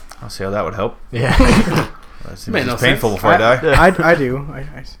I'll see how that would help. Yeah. That seems Made no painful sense. before I die. I do.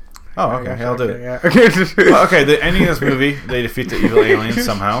 Oh, okay. I'll do it. Yeah. Well, okay, the ending of this movie, they defeat the evil aliens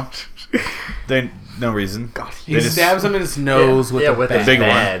somehow. They no reason. God, He They just- stabs him in his nose with Yeah, a with The bat. his big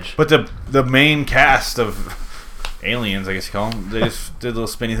badge. one. But the main cast of aliens, I guess you call them, they just did a little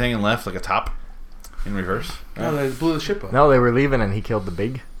spinny thing and left like a top in reverse. No, they blew the ship up. No, they were leaving and he killed the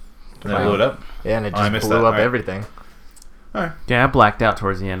big. And they blew it up. Yeah, and it Oh, I just missed blew that. up Alright. everything. yeah, I blacked out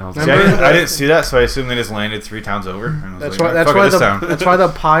towards the end. I was See, like, I didn't see that, so I assumed they just landed 3 towns over. And I was That's like, why. That's fuck it, why this the. town. That's why the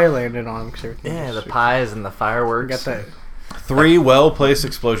pie landed on him. 'Cause everything Yeah, was- the pies and the We fireworks. got that. 3 well-placed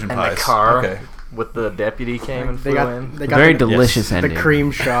explosion And pies. the car Okay. with the deputy came and They flew got. in. They got very the, delicious the ending.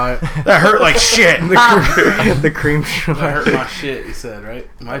 cream shot. That hurt like shit. The cream shot. That hurt my shit, he said, right?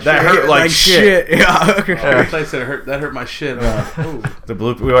 My That shit. hurt like shit. Yeah. I thought he said that hurt my shit. Ooh. The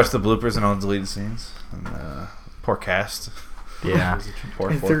we watched the bloopers and all the deleted scenes. And, poor cast. Yeah.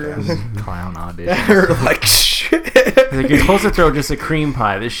 Poor threw- cast. Clown That audition. hurt like shit. like, you're supposed to throw just a cream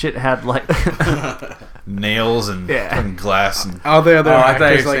pie. This shit had like Nails and Yeah. fucking glass and All the other Oh, I thought you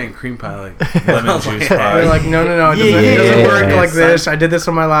actors were like. saying cream pie. Like, lemon juice They're pie. like, no, it doesn't Yeah. work like Son. this. I did this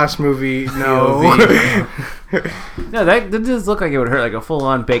on my last movie. No. no, that does look like it would hurt, like a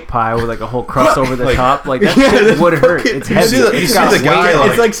full-on baked pie with like a whole crust over the Like- top. Like that Yeah, shit that's would hurt. fucking- It's You heavy. see the- you It's see got the guy, weight. like,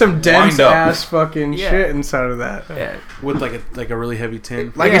 It's like some dense wind up. ass fucking Yeah. shit inside of that. Yeah. with like a really heavy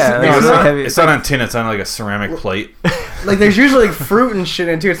tin. Like Yeah, it's, like it's really not, heavy. It's not on tin. It's on like a ceramic plate. like there's usually like fruit and shit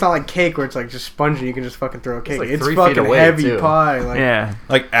in it too. It's not like cake where it's like just spongy. You can just fucking throw a cake. like It's 3 feet fucking away, heavy too. pie. Like Yeah.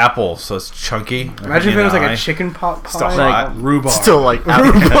 Like apple, so it's chunky. imagine if it was like Eye. a chicken pot pie. Still Like- hot. Rhubarb. Still like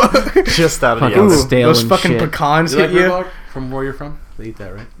just out of the Fucking Ooh, oven. stale those and fucking shit. pecans You like hit you. rhubarb from where you're from? They eat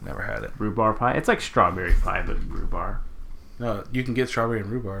that, right? Never had it. Rhubarb pie. It's like strawberry pie, but rhubarb. No, you can get strawberry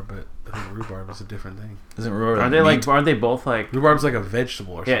and rhubarb, but I think rhubarb is a different thing. Isn't rhubarb Are they like? meat? Aren't they both like? Rhubarb's like a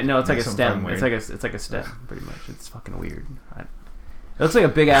vegetable or something. Yeah, no, it's like a That's stem. something It's weird. like it's like a stem, pretty much. It's fucking weird. It looks like a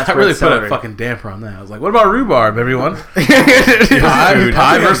big ass. I really red put celery. a fucking damper on that. I was like, what about rhubarb, everyone? Food.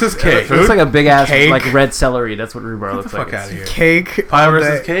 Pie versus cake. It looks like a big ass Cake. like red celery. That's what rhubarb Get the looks like. fuck out of here. Cake. Pie all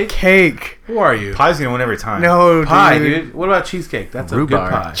versus day. cake? Cake. Who are you? Pie's gonna win every time. No, Pie, dude. What about cheesecake? That's a Rhubarb.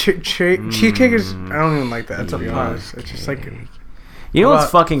 good pie. Cheesecake is. I don't even like that. To be Yeah. honest, it's just like You know What what's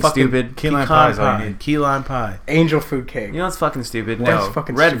about fucking stupid? Key lime Pecan pie is all you pie. need. Key lime pie. angel food cake. You know what's fucking stupid? That's No,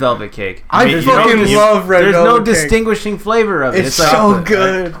 fucking red stupid. velvet cake. I mean, you fucking don't- you- love red There's no velvet cake. distinguishing flavor of it. It's like so chocolate,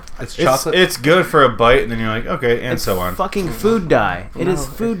 good. It's It's, chocolate. it's good for a bite, and then you're like, okay, and it's so on. fucking food dye. It is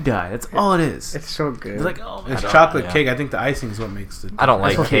No, food dye. That's all it is. It's so good. It's like oh, It's don't- chocolate yeah. cake. I think the icing is what makes it. I don't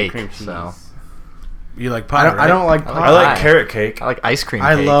like That's cake, cream cheese. so You like I pie, don't. right? I don't like I pie. I like Pie. carrot cake. I like ice cream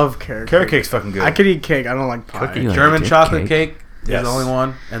I cake. love carrot. Carrot cake's fucking good. I could eat cake. I don't like pie. Cookie. You like German good chocolate cake is Yes. the only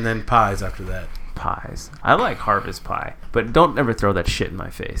one, and then pies after that. pies. I like harvest pie, but don't ever throw that shit in my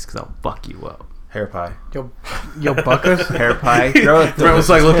face because I'll fuck you up. Hair pie. Yo, buckus. Hair pie. Throw it. Brent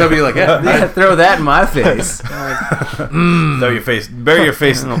was like, looked up at you like, yeah. Yeah, throw that in my face. Throw your face. Bury your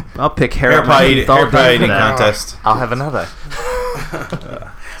face. I'll pick hair, Hair pie eating, all hair pie day for eating that. contest. I'll have another.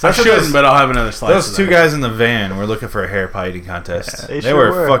 I shouldn't, but I'll have another slice. Those of two that. guys in the van were looking for a hair pie eating contest. They They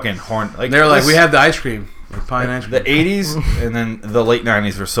sure were were. fucking horn. Like They were like, this- we have the ice cream, like pie and ice cream. the '80s and then the late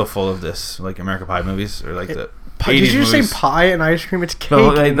 '90s were so full of this, like American Pie movies or like the Pie, 80s did you just say movies. pie and ice cream? It's cake. The,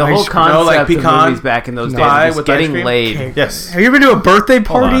 like, and the whole ice cream. concept like of pecan movies back in those days pie was with ice getting cream? laid. Cake. Yes. Have you ever been to a birthday Hold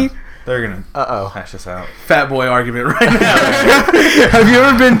party? on. They're gonna Uh-oh. hash this out. Fat boy argument right now. Have you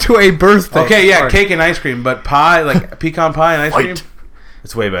ever been to a birthday? Okay, yeah, party? cake and ice cream, but pie, like pecan pie and ice cream. White.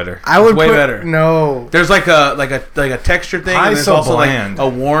 It's way better. I would It's way put, better. No. There's like a texture thing, Pie's and there's so also bland. like a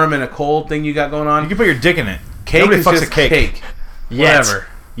warm and a cold thing you got going on. You can put your dick in it. Cake Nobody is fucks just a cake. Yet. Whatever.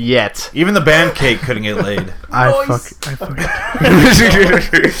 Yet. Even the band Cake couldn't get laid. I fuck.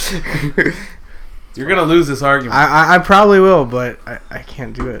 You're gonna lose this argument. I probably will, but I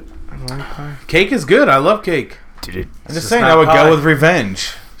can't do it. I don't like pie. Cake is good. I love cake. Dude, I'm just just saying not I would pie. go with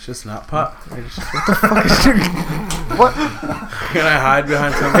revenge. It's just not pop. what? Can I hide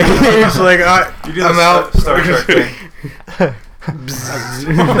behind something? It's like You do I'm out. Star Trek thing. I'm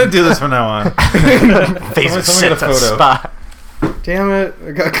gonna do this from now on. Face Someone set get a to photo. spot. Damn it!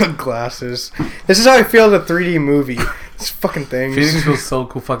 I got good glasses. This is how I feel the 3D movie. This fucking thing. Phoenix feels so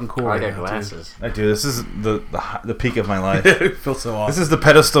fucking cool. I right got now, dude. glasses. I do. This is the peak of my life. It feels so awesome. This is the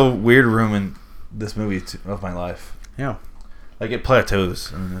pedestal weird room in this movie of my life. Yeah. Like it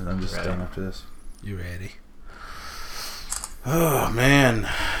plateaus, and I'm just Right. done after this. You ready? Oh man,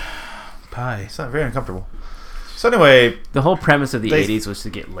 pie. It's not very uncomfortable. So anyway, The whole premise of the They- 80s was to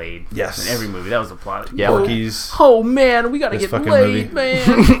get laid. Yes. In every movie. That was the plot. Yeah. Porky's. Oh, man. We got to This get fucking laid, movie.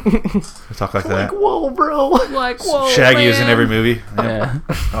 man. We talk like that. Whoa, bro. Like, whoa, Shaggy is in man. every movie. Yep. Yeah.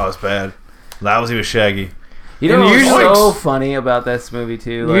 Oh, it's bad. Lousy with Shaggy. You know And what's usually- so funny about this movie,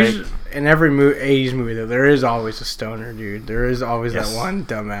 too? Like, Usually, in every 80s movie, though, there is always a stoner dude. There is always Yes. that one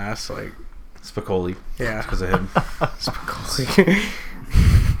dumbass. Like, Spicoli. yeah. Because of him.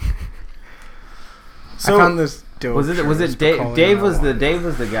 I found this dope. was it shirt. Dave? Spicoli Dave on was that the one. Dave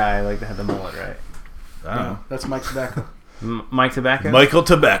was the guy like that had the mullet, right? I don't know. That's Mike Tobacco. Mike Tobacco. Michael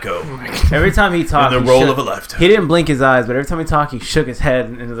Tobacco. Every time he talked, In the he role shook- of a lifetime. He didn't blink his eyes, but every time he talked, he shook his head,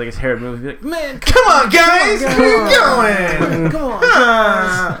 and it was like his hair would move. He'd be like, "Man, Come on, guys! Keep going! come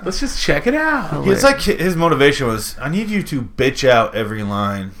on!" Let's just check it out. It's like his motivation was, I need you to bitch out every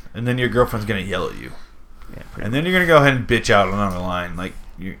line, and then your girlfriend's going to yell at you. Yeah, pretty And then you're going to go ahead and bitch out another line. Like,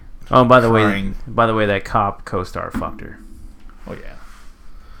 you. Oh, and by the Crying. way, that cop co-star fucked her. Oh,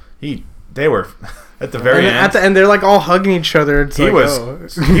 yeah. They were, at the very And end. at the end, they're like all hugging each other. It's He like, was,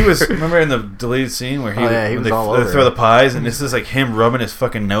 oh. he was. Remember in the deleted scene where Oh, yeah, he when was all they over throw it. the pies, and this is like him rubbing his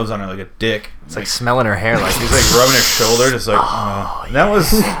fucking nose on her like a dick. It's like smelling her hair like He's like rubbing her shoulder, just like. And that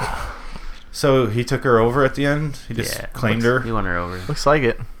was. So he took her over at the end. He just claimed her. He won her over. looks like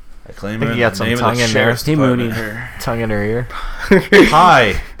it. I claimed think her. he got the some name of tongue the in there. sheriff's He department. moonied her. Tongue in her ear.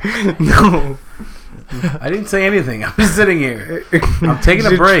 Hi. No. I didn't say anything. I'm just sitting here. I'm taking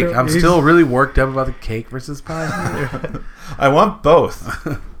a He's break. tr- I'm he's- still really worked up about the cake versus pie. I want both.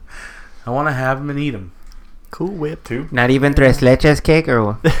 I want to have them and eat them. Cool whip. Two. Not even tres leches cake or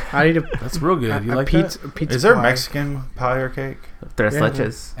what? I need a, That's real good. You a like pizza, that? a pizza Is there pie. Mexican pie or cake? Tres Yeah.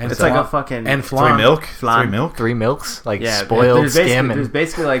 leches. And It's like a flan. fucking And Three flan. milk? Flan. 3 milk? 3 milks, like yeah. spoiled there's basically, skim, there's and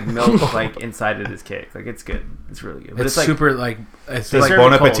basically like milk like inside of this cake. Like it's good. It's really good. But It's it's, like super like. It's Does like serve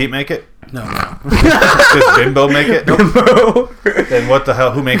Bon it cold. Appetit make it? no, no. Does Bimbo make it? Then what the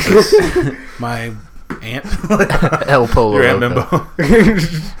hell? Who makes this? My aunt. El Polo. Your Aunt Loco.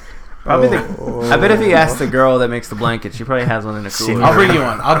 Bimbo. probably I bet if he asked the girl that makes the blanket, she probably has one in a cooler. I'll bring you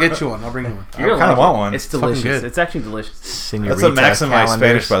one. I'll get you one. I'll bring you one. I kind of want one. It's fucking delicious. good. It's actually delicious. Senorita That's a maximize calendars.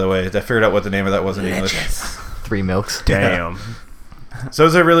 Spanish, by the way. I figured out what the name of that was in English. 3 milks. Damn. So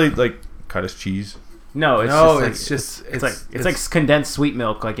is it really like cottage cheese? No, it's No, just it's like, just it's like condensed sweet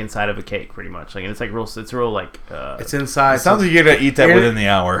milk like inside of a cake, pretty much. Like and it's like real. It's real like. it's inside. It sounds like you're gonna eat that You're- within the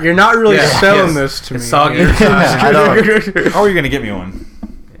hour. You're not really Yeah, selling yes. this to It's me. soggy Yeah. inside. I don't. How are you gonna get me one?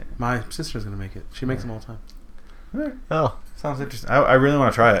 My sister's gonna make it. She makes them all the time. Oh, Sounds interesting. I really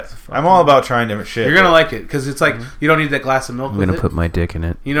want to try it. I'm all about trying different shit. You're gonna like it because it's like you don't need that glass of milk. I'm with gonna it. put my dick in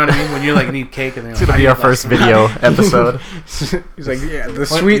it. You know what I mean? When you like need cake and then it's gonna be our first video episode. He's like, yeah, the When-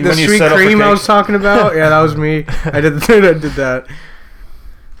 sweet when you sweet set up the cream I cake. was talking about. Yeah, that was me. I did that.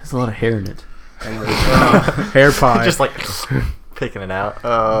 There's a lot of hair in it. Hair pie. Just like picking it out.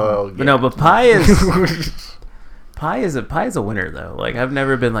 Oh, But no, but pie is pie is a winner though. Like I've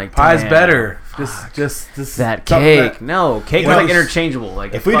never been like pie's "Damn, better. Just that something cake. that- No, cake Well, is like interchangeable.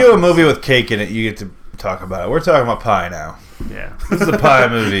 Like If we do a movie with cake in it, you get to talk about it. We're talking about pie now. yeah, This is a pie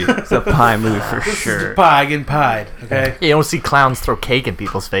movie. it's a pie movie for sure. pie getting pied. Okay. You don't see clowns throw cake in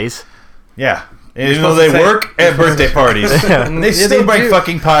people's face. Yeah. Even supposed though to they say- work at birthday parties. And they Yeah, still they bring do.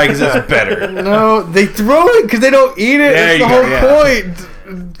 fucking pie because it's better. No, they throw it because they don't eat it. There That's the you whole go, yeah. point.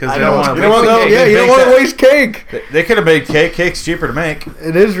 Because I they don't know. want You to. know what, though? Yeah, They you don't make want to that- waste cake. They could have made cake. Cake's cheaper to make.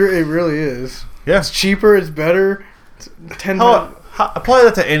 It is. It really is. Yeah. It's cheaper. It's better. It's 10 Apply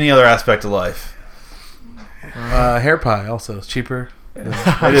that to any other aspect of life. Hair pie also. It's cheaper. It is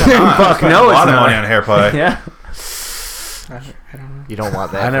not. Fuck, I no, spent a it's lot of not. money on hair pie. Yeah. I don't know. You don't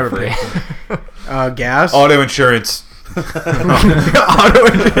want that. I never for free. paid. Gas. Auto insurance. Auto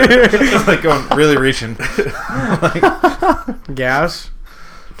It's like going really reaching. Gas.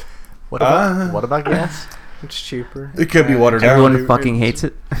 What about gas? It's cheaper. It could be watered down. Everyone fucking hates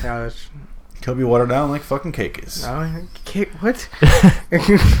it. Yeah, that's. Could be watered down like fucking cake is. No, cake. What?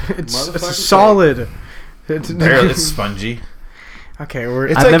 It's solid. Barely, it's spongy. Okay, we're.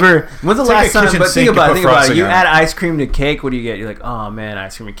 It's I've like- never. When's the it's like last a time? kitchen But sink think about you it. put Think about it. frosting You on. add ice cream to cake. What do you get? You're like, oh man,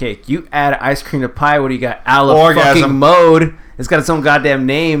 ice cream to cake. You add ice cream to pie. What do you got? A la Orgasm. fucking mode. It's got its own goddamn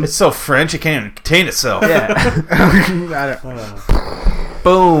name. It's so French, it can't even contain itself. Yeah. I don't-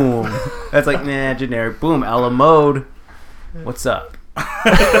 Boom. That's like nah, generic. Boom. A la mode. What's up?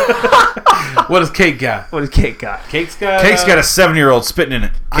 What does cake got? What does cake got? Cake's got. Cake's got a 7-year-old spitting in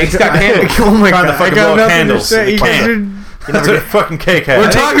it. Cake's got candles. Oh my Trying to god! I fucking got blow nothing to candles. say. You can't. That's what a fucking cake has.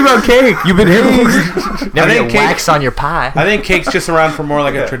 We're talking about cake. You've been Never think get cake- wax on your pie. I think cake's just around for more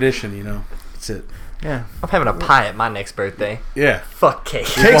like a tradition, you know. That's it. Yeah. I'm having a pie at my next birthday. Yeah. Fuck cake.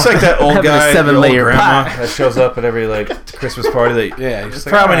 Cake's like that old Having a guy, your old 7-layer grandma pie. that shows up at every like Christmas party. That Yeah. You're just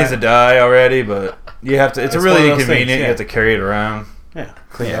like, probably all needs to right. die already, but you have to. It's It's really one of those inconvenient. things, You yeah. have to carry it around. Yeah.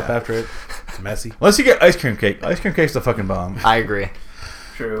 Clean up after it. It's messy. Unless you get ice cream cake. Ice cream cake's the fucking bomb. I agree.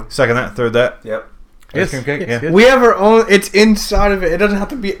 True. Second that, third that. Yep. Ice cream cake. yes, Yeah. yes. We have our own. It's inside of it. It doesn't have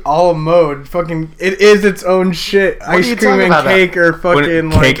to be all mode. Fucking, it is its own shit. are Ice you cream talking and about cake or fucking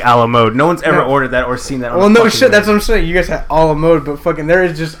like. Cake a la mode. No one's ever No. ordered that or seen that. On Well, the no fucking shit. That's menu. what I'm saying. You guys have all mode, but fucking there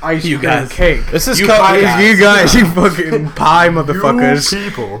is just ice You cream guys. and cake. This is You called. pie it's- guys. You guys, you fucking pie motherfuckers.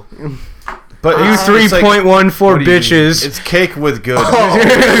 people. But You it's 3.14 what do you bitches. It's cake with good.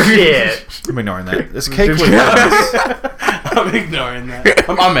 Shit. I'm ignoring that. It's cake with goodness. I'm ignoring that.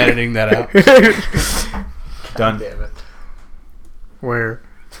 I'm editing that out. Done. Where?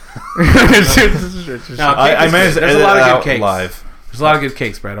 No, I managed to there's edit a lot it of out good cakes. live. There's a lot of good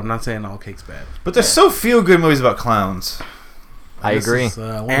cakes, Brad. I'm not saying all cake's bad. But there's so few good movies about clowns. I This agree. is,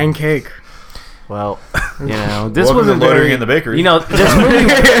 one. And cake. Well, You know, this Welcome to wasn't Loitering very. in the Bakery. You know,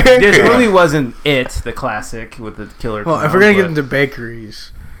 this movie wasn't it the classic with the killer. Well, if clown, we're gonna get but- into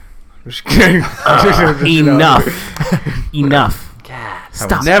bakeries, just kidding. enough, enough. God.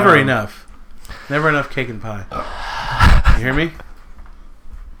 Stop. Never enough. Never enough cake and pie. You hear me?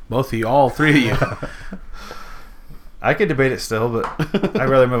 Both of you, all three of you. I could debate it still, but I'd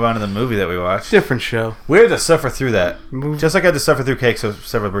rather move on to the movie that we watched. Different show. We had to suffer through that. Move- Just like I had to suffer through cakes of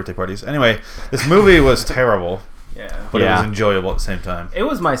several birthday parties. Anyway, this movie was terrible, Yeah. but it Yeah. was enjoyable at the same time. It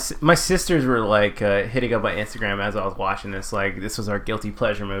was my sisters were like hitting up my Instagram as I was watching this. Like this was our guilty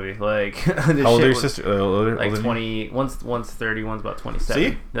pleasure movie. Like this How old shit are your was, sister? Older Like than you? 20. One's 30. One's about 27.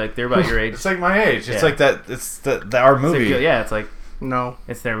 See? Like they're about your age. It's like my age. It's Yeah. like that. It's our It's movie. like, yeah, it's like No.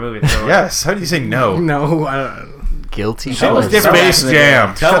 it's their movie. They're like, Yes. How do you say no? No, I don't. Guilty. That was pleasure. different. Space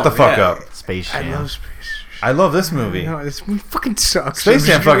Jam. Tell Shut the them, fuck yeah. up. Space I Jam. love Space. I love this movie. No, this movie fucking sucks. Space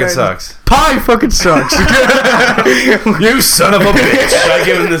Jam fucking sucks. Pie fucking sucks. You son of a bitch. Should I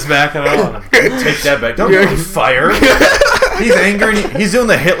give him this back? I don't want him. Take that back. Don't get fire. He's angry. And he's doing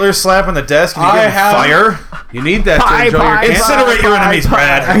the Hitler slap on the desk and he's I getting have- fire. You need that Pie, to enjoy pie, your candy. Incinerate your enemies,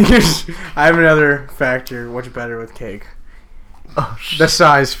 Brad. I have another factor. What's better with cake? The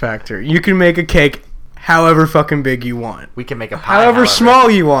size factor. You can make a cake however fucking big you want. We can make a pie. However small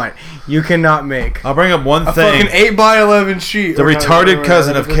you want. You cannot make I'll bring up one a thing. fucking 8x11 sheet. The or retarded whatever,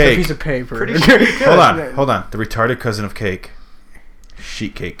 cousin of with a cake. piece of paper. Pretty sure you Hold on. The retarded cousin of cake.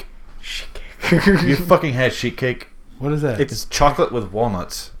 Sheet cake. You fucking had sheet cake. What is that? It's chocolate with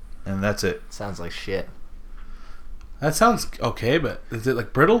walnuts, and that's it. Sounds like shit. That sounds okay, but is it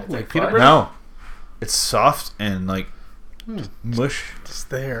like brittle? Like peanut fudge? brittle? No, it's soft and like mush. It's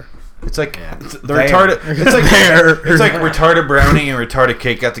there. It's like Yeah. the There. retarded. It's like There. It's like retarded brownie and retarded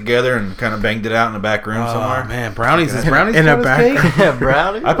cake got together and kind of banged it out in the back room Oh somewhere. man, brownies is brownies In a count as back- cake?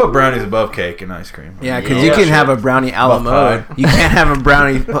 Brownie. I put brownies above cake and ice cream. Yeah, because Yeah, you can sure. have a brownie a la Buff mode. pie. You can't have a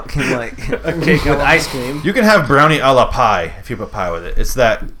brownie fucking like a cake with ice cream. You can have brownie a la pie if you put pie with it. It's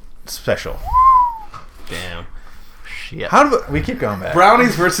that special. Damn. Shit. How do we keep going back?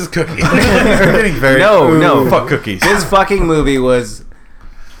 Brownies versus cookies. We're getting very No. fuck cookies. This fucking movie was.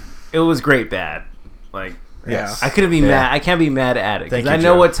 It was great bad. Like Yes. I couldn't be mad. I can't be mad at it Thank because you,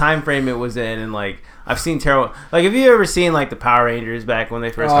 I know Joe. what time frame it was in, and like I've seen terrible. Like, have you ever seen like the Power Rangers back when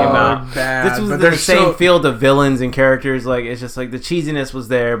they first came out? Bad, This was but in they're the same so- field of villains and characters. Like, it's just like the cheesiness was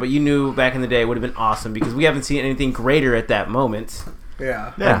there, but you knew back in the day it would have been awesome because we haven't seen anything greater at that moment.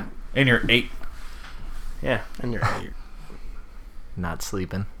 Yeah. Yeah. And you're 8. Yeah. And you're 8. Not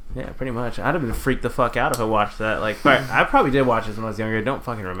sleeping. Yeah, pretty much. I'd have been freaked the fuck out if I watched that. Like, I probably did watch this when I was younger. I don't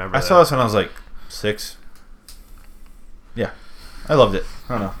fucking remember. I saw this when I was like 6. Yeah, I loved it.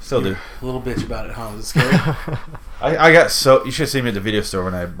 I don't know, still do. A little bitch about it, huh? Was it scary? I got so, you should have seen me at the video store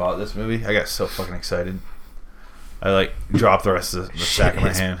when I bought this movie. I got so fucking excited. I like dropped the rest of the sack in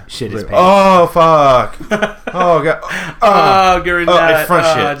my hand. Shit his Like, pants. oh fuck! Oh god! Oh, get rid of that. it's front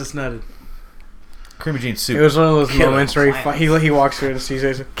shit. I just nutted. Creamy Jean soup. It was one of those Killer moments where clowns. he walks through and sees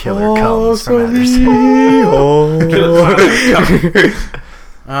it. Killer comes from outer space.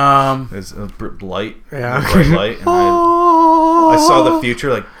 There's a light, Yeah. a bright light, and I saw the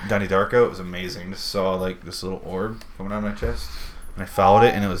future like Donnie Darko. It was amazing. Just saw like this little orb coming out of my chest, and I followed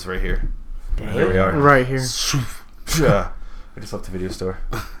it, and it was right here. And here we are. Right here. Yeah. I just left the video store.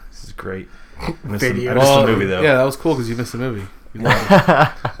 This is great. I missed Video. the movie though. Yeah, that was cool because you missed the movie. You loved it.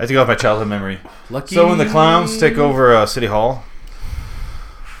 I had to go off my childhood memory. Lucky. So when the clowns take over City Hall,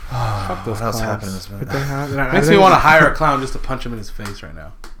 Fuck those what else clowns. happened in this movie? Makes me want to hire a clown just to punch him in his face right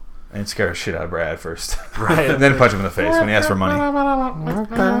now. And scare the shit out of Brad first, Right. and then punch him in the face when he asks for money.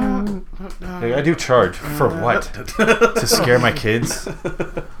 Like, I do charge for what? To scare my kids?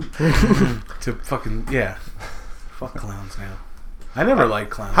 To fucking yeah. Fuck clowns now. I never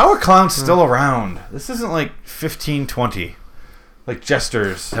liked clowns. How are clowns still around? This isn't like 1520. Like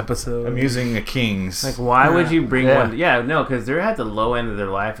jesters Episode amusing the kings. Like, why would you bring Yeah. one? Yeah, no, because they're at the low end of their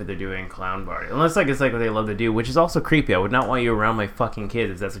life if they're doing clown party. Unless, like, it's like what they love to do, which is also creepy. I would not want you around my fucking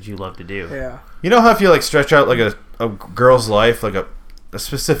kids if that's what you love to do. Yeah. You know how if you like stretch out like a girl's life, like a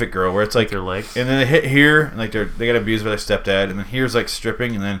specific girl, where it's like, Their legs. and then they hit here, and like they got abused by their stepdad, and then here's like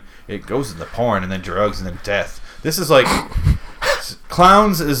stripping, and then it goes into porn, and then drugs, and then death. This is like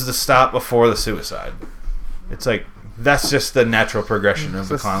clowns is the stop before the suicide. It's like that's just the natural progression of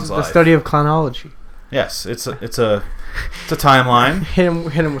the clown's The life. study of clownology. Yes, it's a timeline. Hit him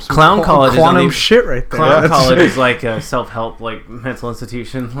with some Clown college is quantum only- shit right there. Clown That's- college is like a self-help, like, mental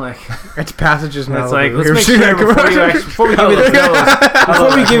institution. Like, It's passages now. it's like, let's You're make seeing sure that before we give you this nose,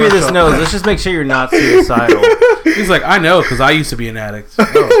 before we give you this nose, let's just make sure you're not suicidal. He's like, I know because I used to be an addict.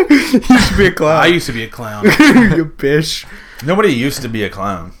 You used to be a clown. I used to be a clown. You bitch. Nobody used to be a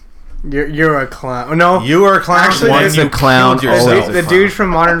clown. You're a clown. No. You were a clown Actually, when it's you a clown, killed always yourself. The dude from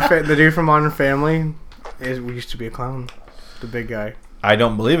Modern Family we used to be a clown. The big guy. I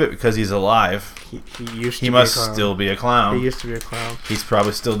don't believe it because he's alive. He used to He be must a clown. still be a He clown. used to be a clown. He's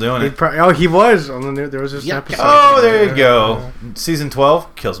probably still doing it. He was on the new. There was this episode. Oh, there you go. Season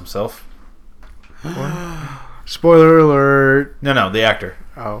 12 kills himself. Spoiler alert. No, the actor.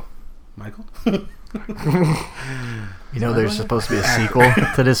 Oh. Michael? You know, there's supposed to be a sequel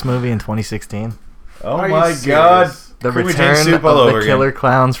to this movie in 2016. Oh Are you my serious? god. The Creamy Jean Return soup of all over the again. Killer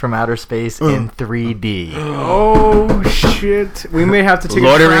Clowns from Outer Space in 3D. Oh shit. We may have to take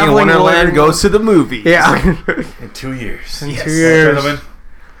Lord a of the Rings traveling Wonderland lawyer. goes to the movies. Yeah. In 2 years. In 2 years. Gentlemen.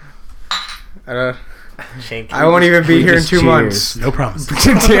 I won't even be here in just 2 cheers. months. No promise.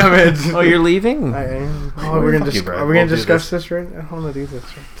 Damn it. Oh, you're leaving? I am. Oh, we're gonna Fuck you, Brad. are we gonna We'll do discuss this right now? I want to do this.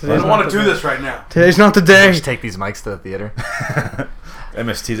 I don't want to do this right now. Today's not the day. Just take these mics to the theater.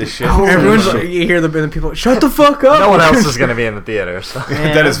 MST this shit. Everyone's shit. you hear the people. Shut the fuck up. No one else is going to be in the theater. So.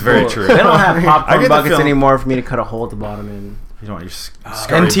 That is very true. They don't have I popcorn get the buckets feeling- anymore for me to cut a hole at the bottom in. You don't want your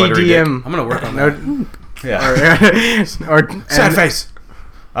scary buttery NTDM. I'm going to work on that. No, dick. Yeah. or Sad face.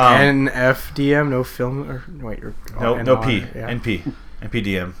 NFDM. No film. Or wait. No P. Yeah. NP.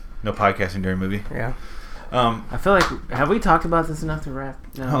 NPDM. No podcasting during movie. Yeah. I feel like, have we talked about this enough to wrap?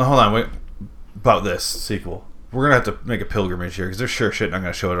 No. Hold on. Wait. About this sequel. We're going to have to make a pilgrimage here because there's sure shit not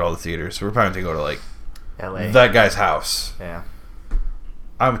going to show it at all the theaters. So we're probably going to go to like LA. that guy's house. Yeah.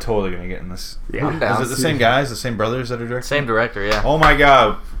 I'm totally going to get in this. Yeah, I'm down. Is it the same guys, the same brothers that are directing? Same director, yeah. Oh my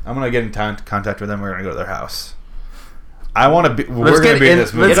god. I'm going to get in contact with them. We're going to go to their house. I want to be. We're Let's going to get be in in-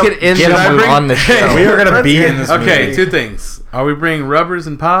 this movie. let's get in Get the them movie. on the show. We are going to be in this movie. Okay, 2 things. Are we bringing rubbers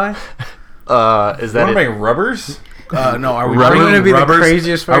and pie? Is We're that going to it? bring rubbers? No, are we Rubber? bringing Gonna be the rubbers?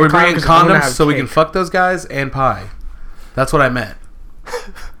 craziest Are we fucking bringing clown 'cause I'm gonna condoms have so we can cake. fuck those guys and pie? That's what I meant.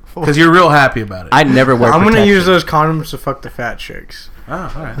 Because you're real happy about it. I never wear I'm gonna protection. use those condoms to fuck the fat chicks.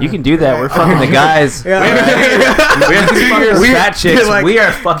 Oh, all right. You can do that. We're fucking the guys. Yeah. We have 2 years. We- Fat chicks. like- we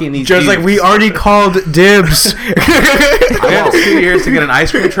are fucking these Just like dudes. we already called dibs. We have 2 years to get an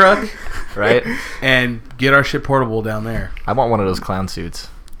ice cream truck Right? and get our shit portable down there. I want one of those clown suits.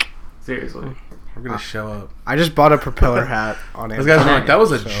 Seriously. We're gonna show up. I just bought a propeller hat on Those guys Amazon. are like, that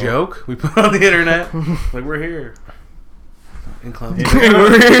was a So- joke we put on the internet. Like, we're here. in clowns. He's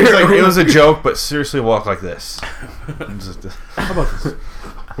like, it was a joke, but seriously, walk like this. How about this?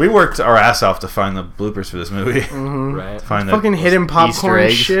 We worked our ass off to find the bloopers for this movie. Mm-hmm. Right. Find the Fucking hidden Easter popcorn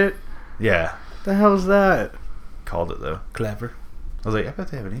eggs. shit. Yeah, The hell's that? called it though. Clever. I was like, I bet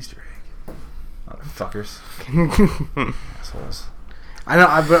they have an Easter egg. Motherfuckers, assholes. I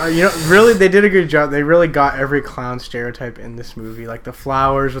know, but really, they did a good job. They really got every clown stereotype in this movie, like the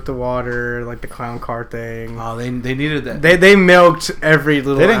flowers with the water, like the clown car thing. Oh, they needed that. They milked every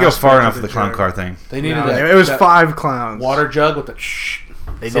little. They didn't go aspect far of enough with the clown joke. car thing. They needed No, that. it was that 5 clowns. water jug with the shh.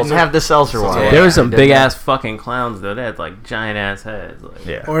 They Seltzer. didn't have the seltzer water. Yeah, There was some They did big that. ass fucking clowns though. They had like giant ass heads. Like,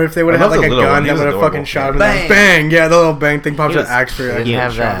 Yeah. Or if they would have I had love like the a little gun one. He that was would have adorable. fucking shot him. Bang! Bang! Yeah, the little bang thing pops He out was- extra. they like, didn't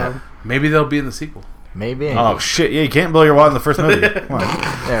have shot that. him. Maybe they'll be in the sequel. Maybe. Oh shit! Yeah, you can't blow your wad in the first movie. Come on,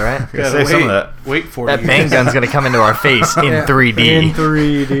 Yeah, right. gotta save some of that. Wait for That bang gun's gonna come into our face in Yeah, 3D. In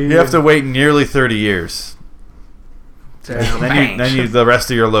 3D. You have to wait nearly 30 years. Damn. Then you the rest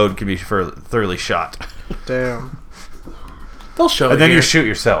of your load can be thoroughly shot, Damn. They'll show it and then here. you shoot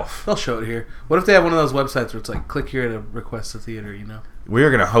yourself. They'll show it here. What if they have one of those websites where it's like, click here to request a theater, you know? We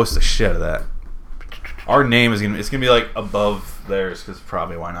are gonna host the shit out of that. Our name is gonna be like above theirs because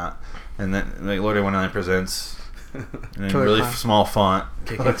probably why not? And then like Lord 19 presents. And then Killer really Clown. small font.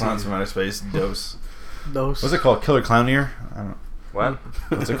 KKT. Killer Clowns from Outer Space. Dose. Those. What's it called? Killer Clownier? I don't know. What?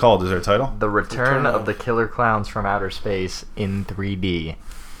 What's it called? Is there a title? The Return of the Killer Clowns from Outer Space in 3D.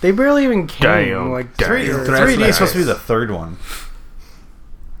 They barely even came. Damn. Like 3D is supposed to be the third one.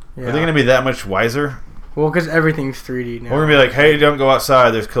 Yeah. Are they gonna be that much wiser? Well, because everything's 3D now. We're gonna be like, hey, don't go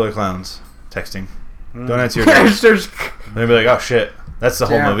outside. There's killer clowns. Texting. Don't answer your door. There's- They'll be like, oh shit, that's the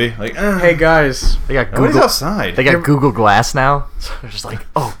whole Damn. movie. Like, hey guys, They got nobody's Google. outside. They got Google Glass now. So they're just like,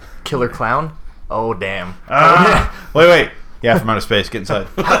 oh, killer clown. Oh damn. Wait. Yeah, from outer space. Get inside.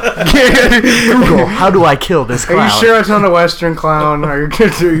 Google, how do I kill this are clown? you sure it's not a Western clown? Are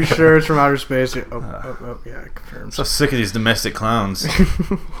you sure it's from outer space? Oh, yeah, confirmed. I'm so sick of these domestic clowns.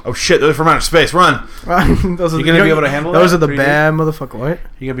 Oh shit, they're from outer space. Run. Those are You gonna be able to handle Those that, are the 3D? bad motherfucker. What?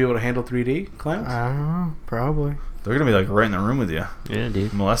 You gonna be able to handle 3D clowns? I don't know. Probably. They're gonna be like right in the room with you, yeah,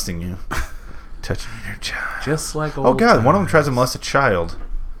 dude. molesting you, touching your child. Just like old Oh god, one of them times. tries to molest a child.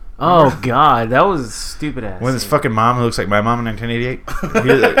 Oh god, that was a stupid ass. When his scene. fucking mom, who looks like my mom in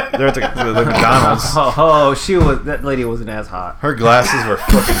 1988, they're at the McDonald's. Oh, that lady wasn't as hot. Her glasses were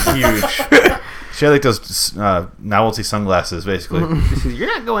fucking huge. She had like those novelty sunglasses, basically. You're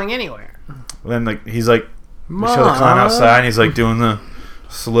not going anywhere. Then like he's like, we show the clown outside, and he's like doing the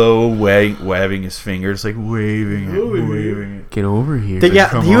slow wagging his fingers, like waving it. Get over here. Yeah,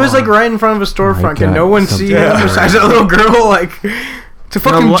 Come he was like on. right in front of a storefront. Can God, no one see something- him besides that little girl? Like, it's a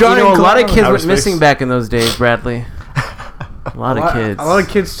fucking giant. a lot of clown. kids Outer went space. missing back in those days, Bradley. A lot of kids. A lot of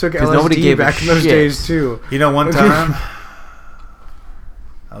kids took 'Cause nobody LSD gave a back in those shit. days too. You know, one time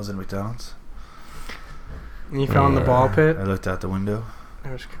I was in McDonald's. And you found the ball pit. I looked out the window.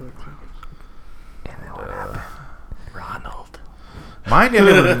 There was killer clowns. Ronald. Mine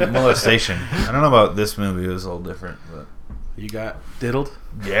ended with molestation. I don't know about this movie; it was a little different, but You got diddled?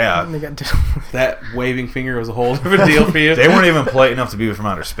 yeah, And they got That waving finger was a whole different deal for you. they weren't even polite enough to be from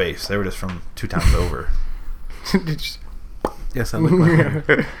outer space. They were just from 2 times over. Yes, I look like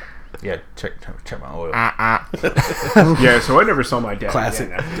him. Yeah, check my oil. Yeah, so I never saw my dad.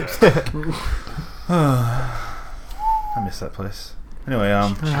 Classic. I miss that place. Anyway,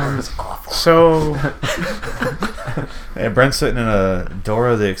 So and Brent's sitting in a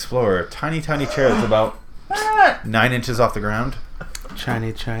Dora the Explorer, tiny chair that's about 9 inches off the ground.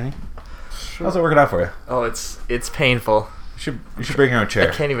 Shiny. How's it working out for you? Oh, it's painful. You should bring your own I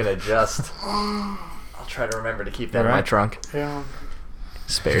chair. can't even adjust. I'll try to remember to keep that in my Alright. trunk. yeah.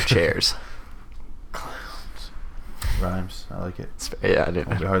 Spare chairs. Rhymes. I like it. Yeah, I did.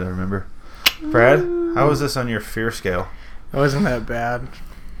 It'll be hard to remember. Brad, how was this on your fear scale? It wasn't that bad.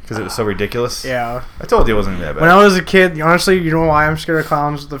 Because it was so ridiculous? Yeah. I told you it wasn't that bad. When I was a kid, honestly, you know why I'm scared of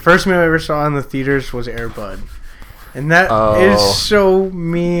clowns? The first movie I ever saw in the theaters was Air Bud. And that is Oh. so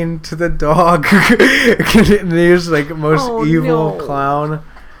mean to the dog. And he was like the most evil clown.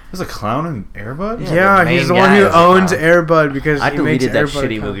 There's a clown in Air Bud? Yeah, the he's main the one guy who is a owns clown. Air Bud because I he makes deleted that Air Bud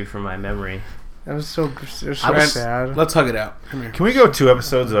shitty clown. movie from my memory. That was so sad. Let's hug it out. Come here. Can we go 2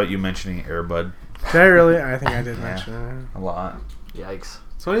 episodes without you mentioning Air Bud? Did I really? I think I did Yeah. mention it. A lot. Yikes.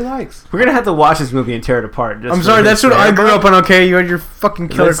 That's what he likes. We're gonna have to watch this movie and tear it apart. Just I'm for sorry, his that's what I Air grew Bud. up on. Okay, you had your fucking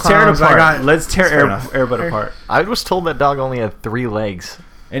killer Let's tear it clowns. I apart. got. Let's tear Fair enough. Air Bud apart. I was told that dog only had 3 legs.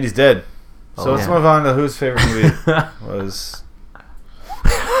 And he's dead. So Oh, let's yeah. move on to whose favorite movie was...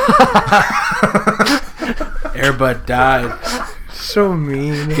 Airbud died. So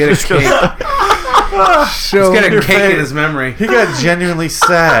mean. Get a cake. So He's got a Your cake face. in his memory. He got genuinely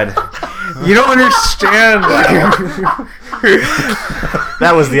sad. you don't understand.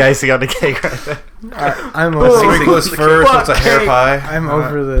 That was the icing on the cake right there. I'm over. Sprinkles first. It's a hair pie. I'm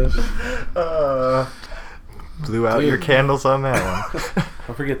over this. Blew out your candles on that one.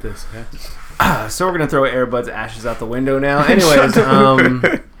 Don't forget this. Okay? So we're gonna throw Airbud's ashes out the window now. Anyways,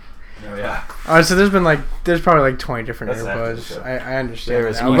 Yeah. Alright, so there's probably like 20 different That's earbuds. actually I understand.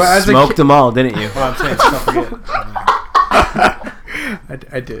 There's- that. you But as a smoked them all, didn't you? Well, I'm saying, don't forget.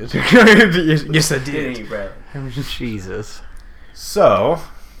 I did. Yes, I Didn't did. you, Brad? Jesus. So,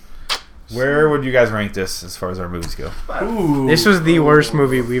 where would you guys rank this as far as our movies go? Ooh. This was the worst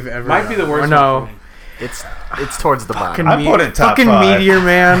movie we've ever. Might be the done. worst. Or no. one for me. It's towards the bottom. I put it top fucking 5. Meteor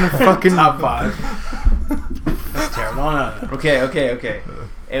Man. Fucking Top 5. That's terrible. No. Okay.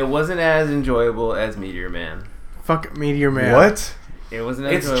 It wasn't as enjoyable as Meteor Man. fuck Meteor Man. What? It wasn't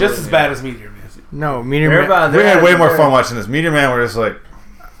as It's enjoyable just as bad as Meteor Man. No, Meteor They're Man. about- We had way more they're- fun watching this. Meteor Man, we're just like,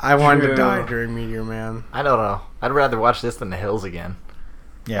 I wanted to True. die during Meteor Man. I don't know. I'd rather watch this than The Hills again.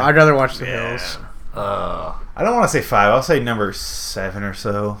 yeah. I'd rather watch The Hills. Uh, I don't want to say 5. I'll say number 7 or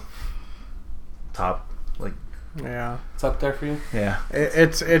so. Top, like, Yeah, It's up there for you. yeah.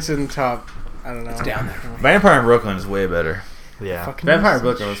 it's in top. I don't know. It's down there. Vampire in Brooklyn is way better. yeah. Fucking Vampire missed-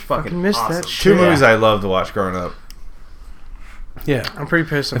 Brooklyn was fucking missed awesome. that 2 shit. movies I loved to watch growing up. Yeah. I'm pretty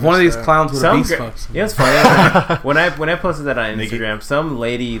pissed. I If one of missed these that. clowns would have Some beast gra- fucks. You know what's funny? when I posted that on Nikki. Instagram, some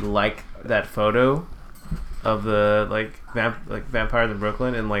lady liked that photo of the vampires in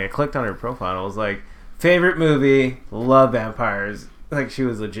Brooklyn, and like I clicked on her profile and I was like, favorite movie, love vampires. Like she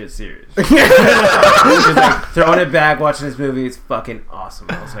was legit serious. She was like throwing it back, watching this movie. It's fucking awesome.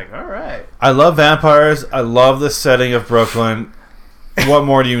 I was like, all right. I love vampires. I love the setting of Brooklyn. What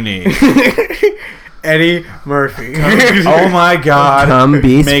more do you need? Eddie Murphy. Oh my god. Come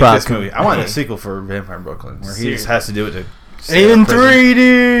be Make Spock. this movie. I want a sequel for Vampire in Brooklyn where he just has to do it to stay In out of prison.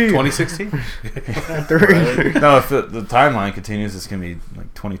 3D. 2016. 3D. No, if the timeline continues, it's going to be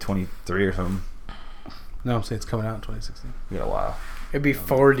like 2023 or something. No, I'm saying it's coming out in 2016. We got a while. It'd be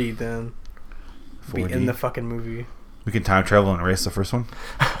 4D then. Be 4D. in the fucking movie. We can time travel and erase the first one.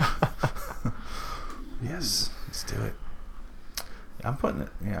 Yes, let's do it. I'm putting it.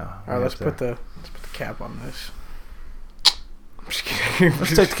 Yeah. All right, let's put the cap on this. I'm just kidding.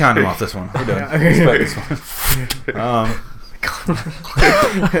 Let's take the condom off this one. We're done. Yeah. Let's put this one.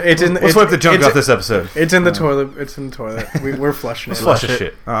 It's in. Let's wipe the junk off this episode. It's in the toilet. It's in the toilet. we're flushing Let's it. flush this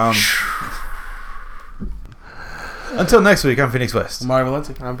shit. Until next week, I'm Phoenix West. Mario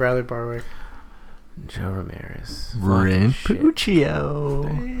Valenti. I'm Bradley Barwick. Joe Ramirez. Ren Puccio.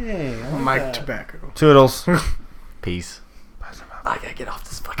 Hey, Mike Tobacco. Toodles. Peace. I gotta get off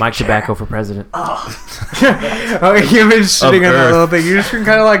this fucking Mike chair. Tobacco for president. Oh, you've been sitting on that Earth. little thing. You're just kind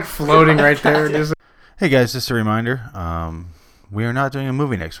of like floating right there. Just Hey guys, just a reminder, we are not doing a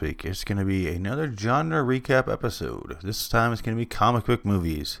movie next week. It's going to be another genre recap episode. This time it's going to be comic book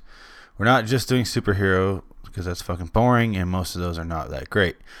movies. We're not just doing superhero, because that's fucking boring, and most of those are not that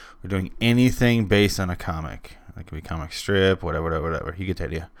great. We're doing anything based on a comic. It could be comic strip, whatever. You get the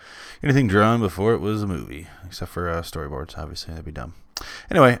idea. Anything drawn before it was a movie, except for storyboards, obviously. That'd be dumb.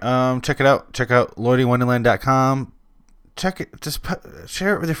 Anyway, check it out. Check out LordingWonderland.com. Check it. Just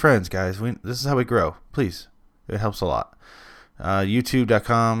share it with your friends, guys. This is how we grow. Please. It helps a lot.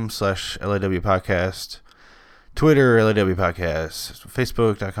 YouTube.com/LAW Podcast. Twitter, LAW Podcast.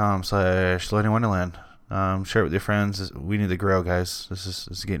 Facebook.com/LordingWonderland. Share it with your friends. We need to grow, guys. This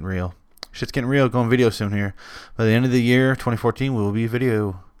is getting real. Shit's getting real. Going video soon here. By the end of the year, 2014, we will be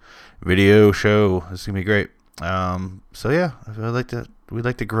video show. This is gonna be great. So yeah, we'd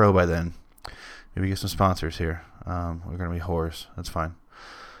like to grow by then. Maybe get some sponsors here. We're gonna be whores. That's fine.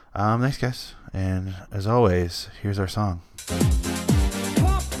 Thanks, guys. And as always, here's our song.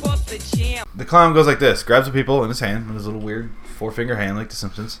 The clown goes like this: grabs the people in his hand with his little weird 4-finger hand, like The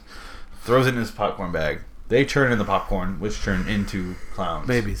Simpsons, throws it in his popcorn bag. They churn in the popcorn, which turn into clowns.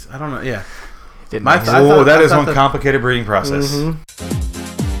 Babies. I don't know. Yeah. Didn't My know. th- I Oh, thought- that I is thought one the- complicated breeding process. Mhm.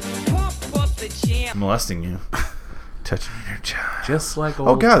 Molesting you, touching your child. Just like old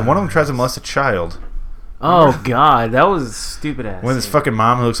Oh god, one of them times. tries to molest a child. Oh god, that was stupid ass. When his fucking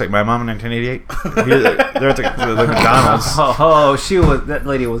mom, who looks like my mom in 1988, they're at the McDonald's. Oh, that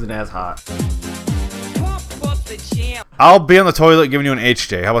lady wasn't as hot. I'll be on the toilet giving you an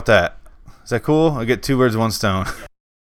HJ. How about that? Is that cool? I'll get 2 birds, 1 stone.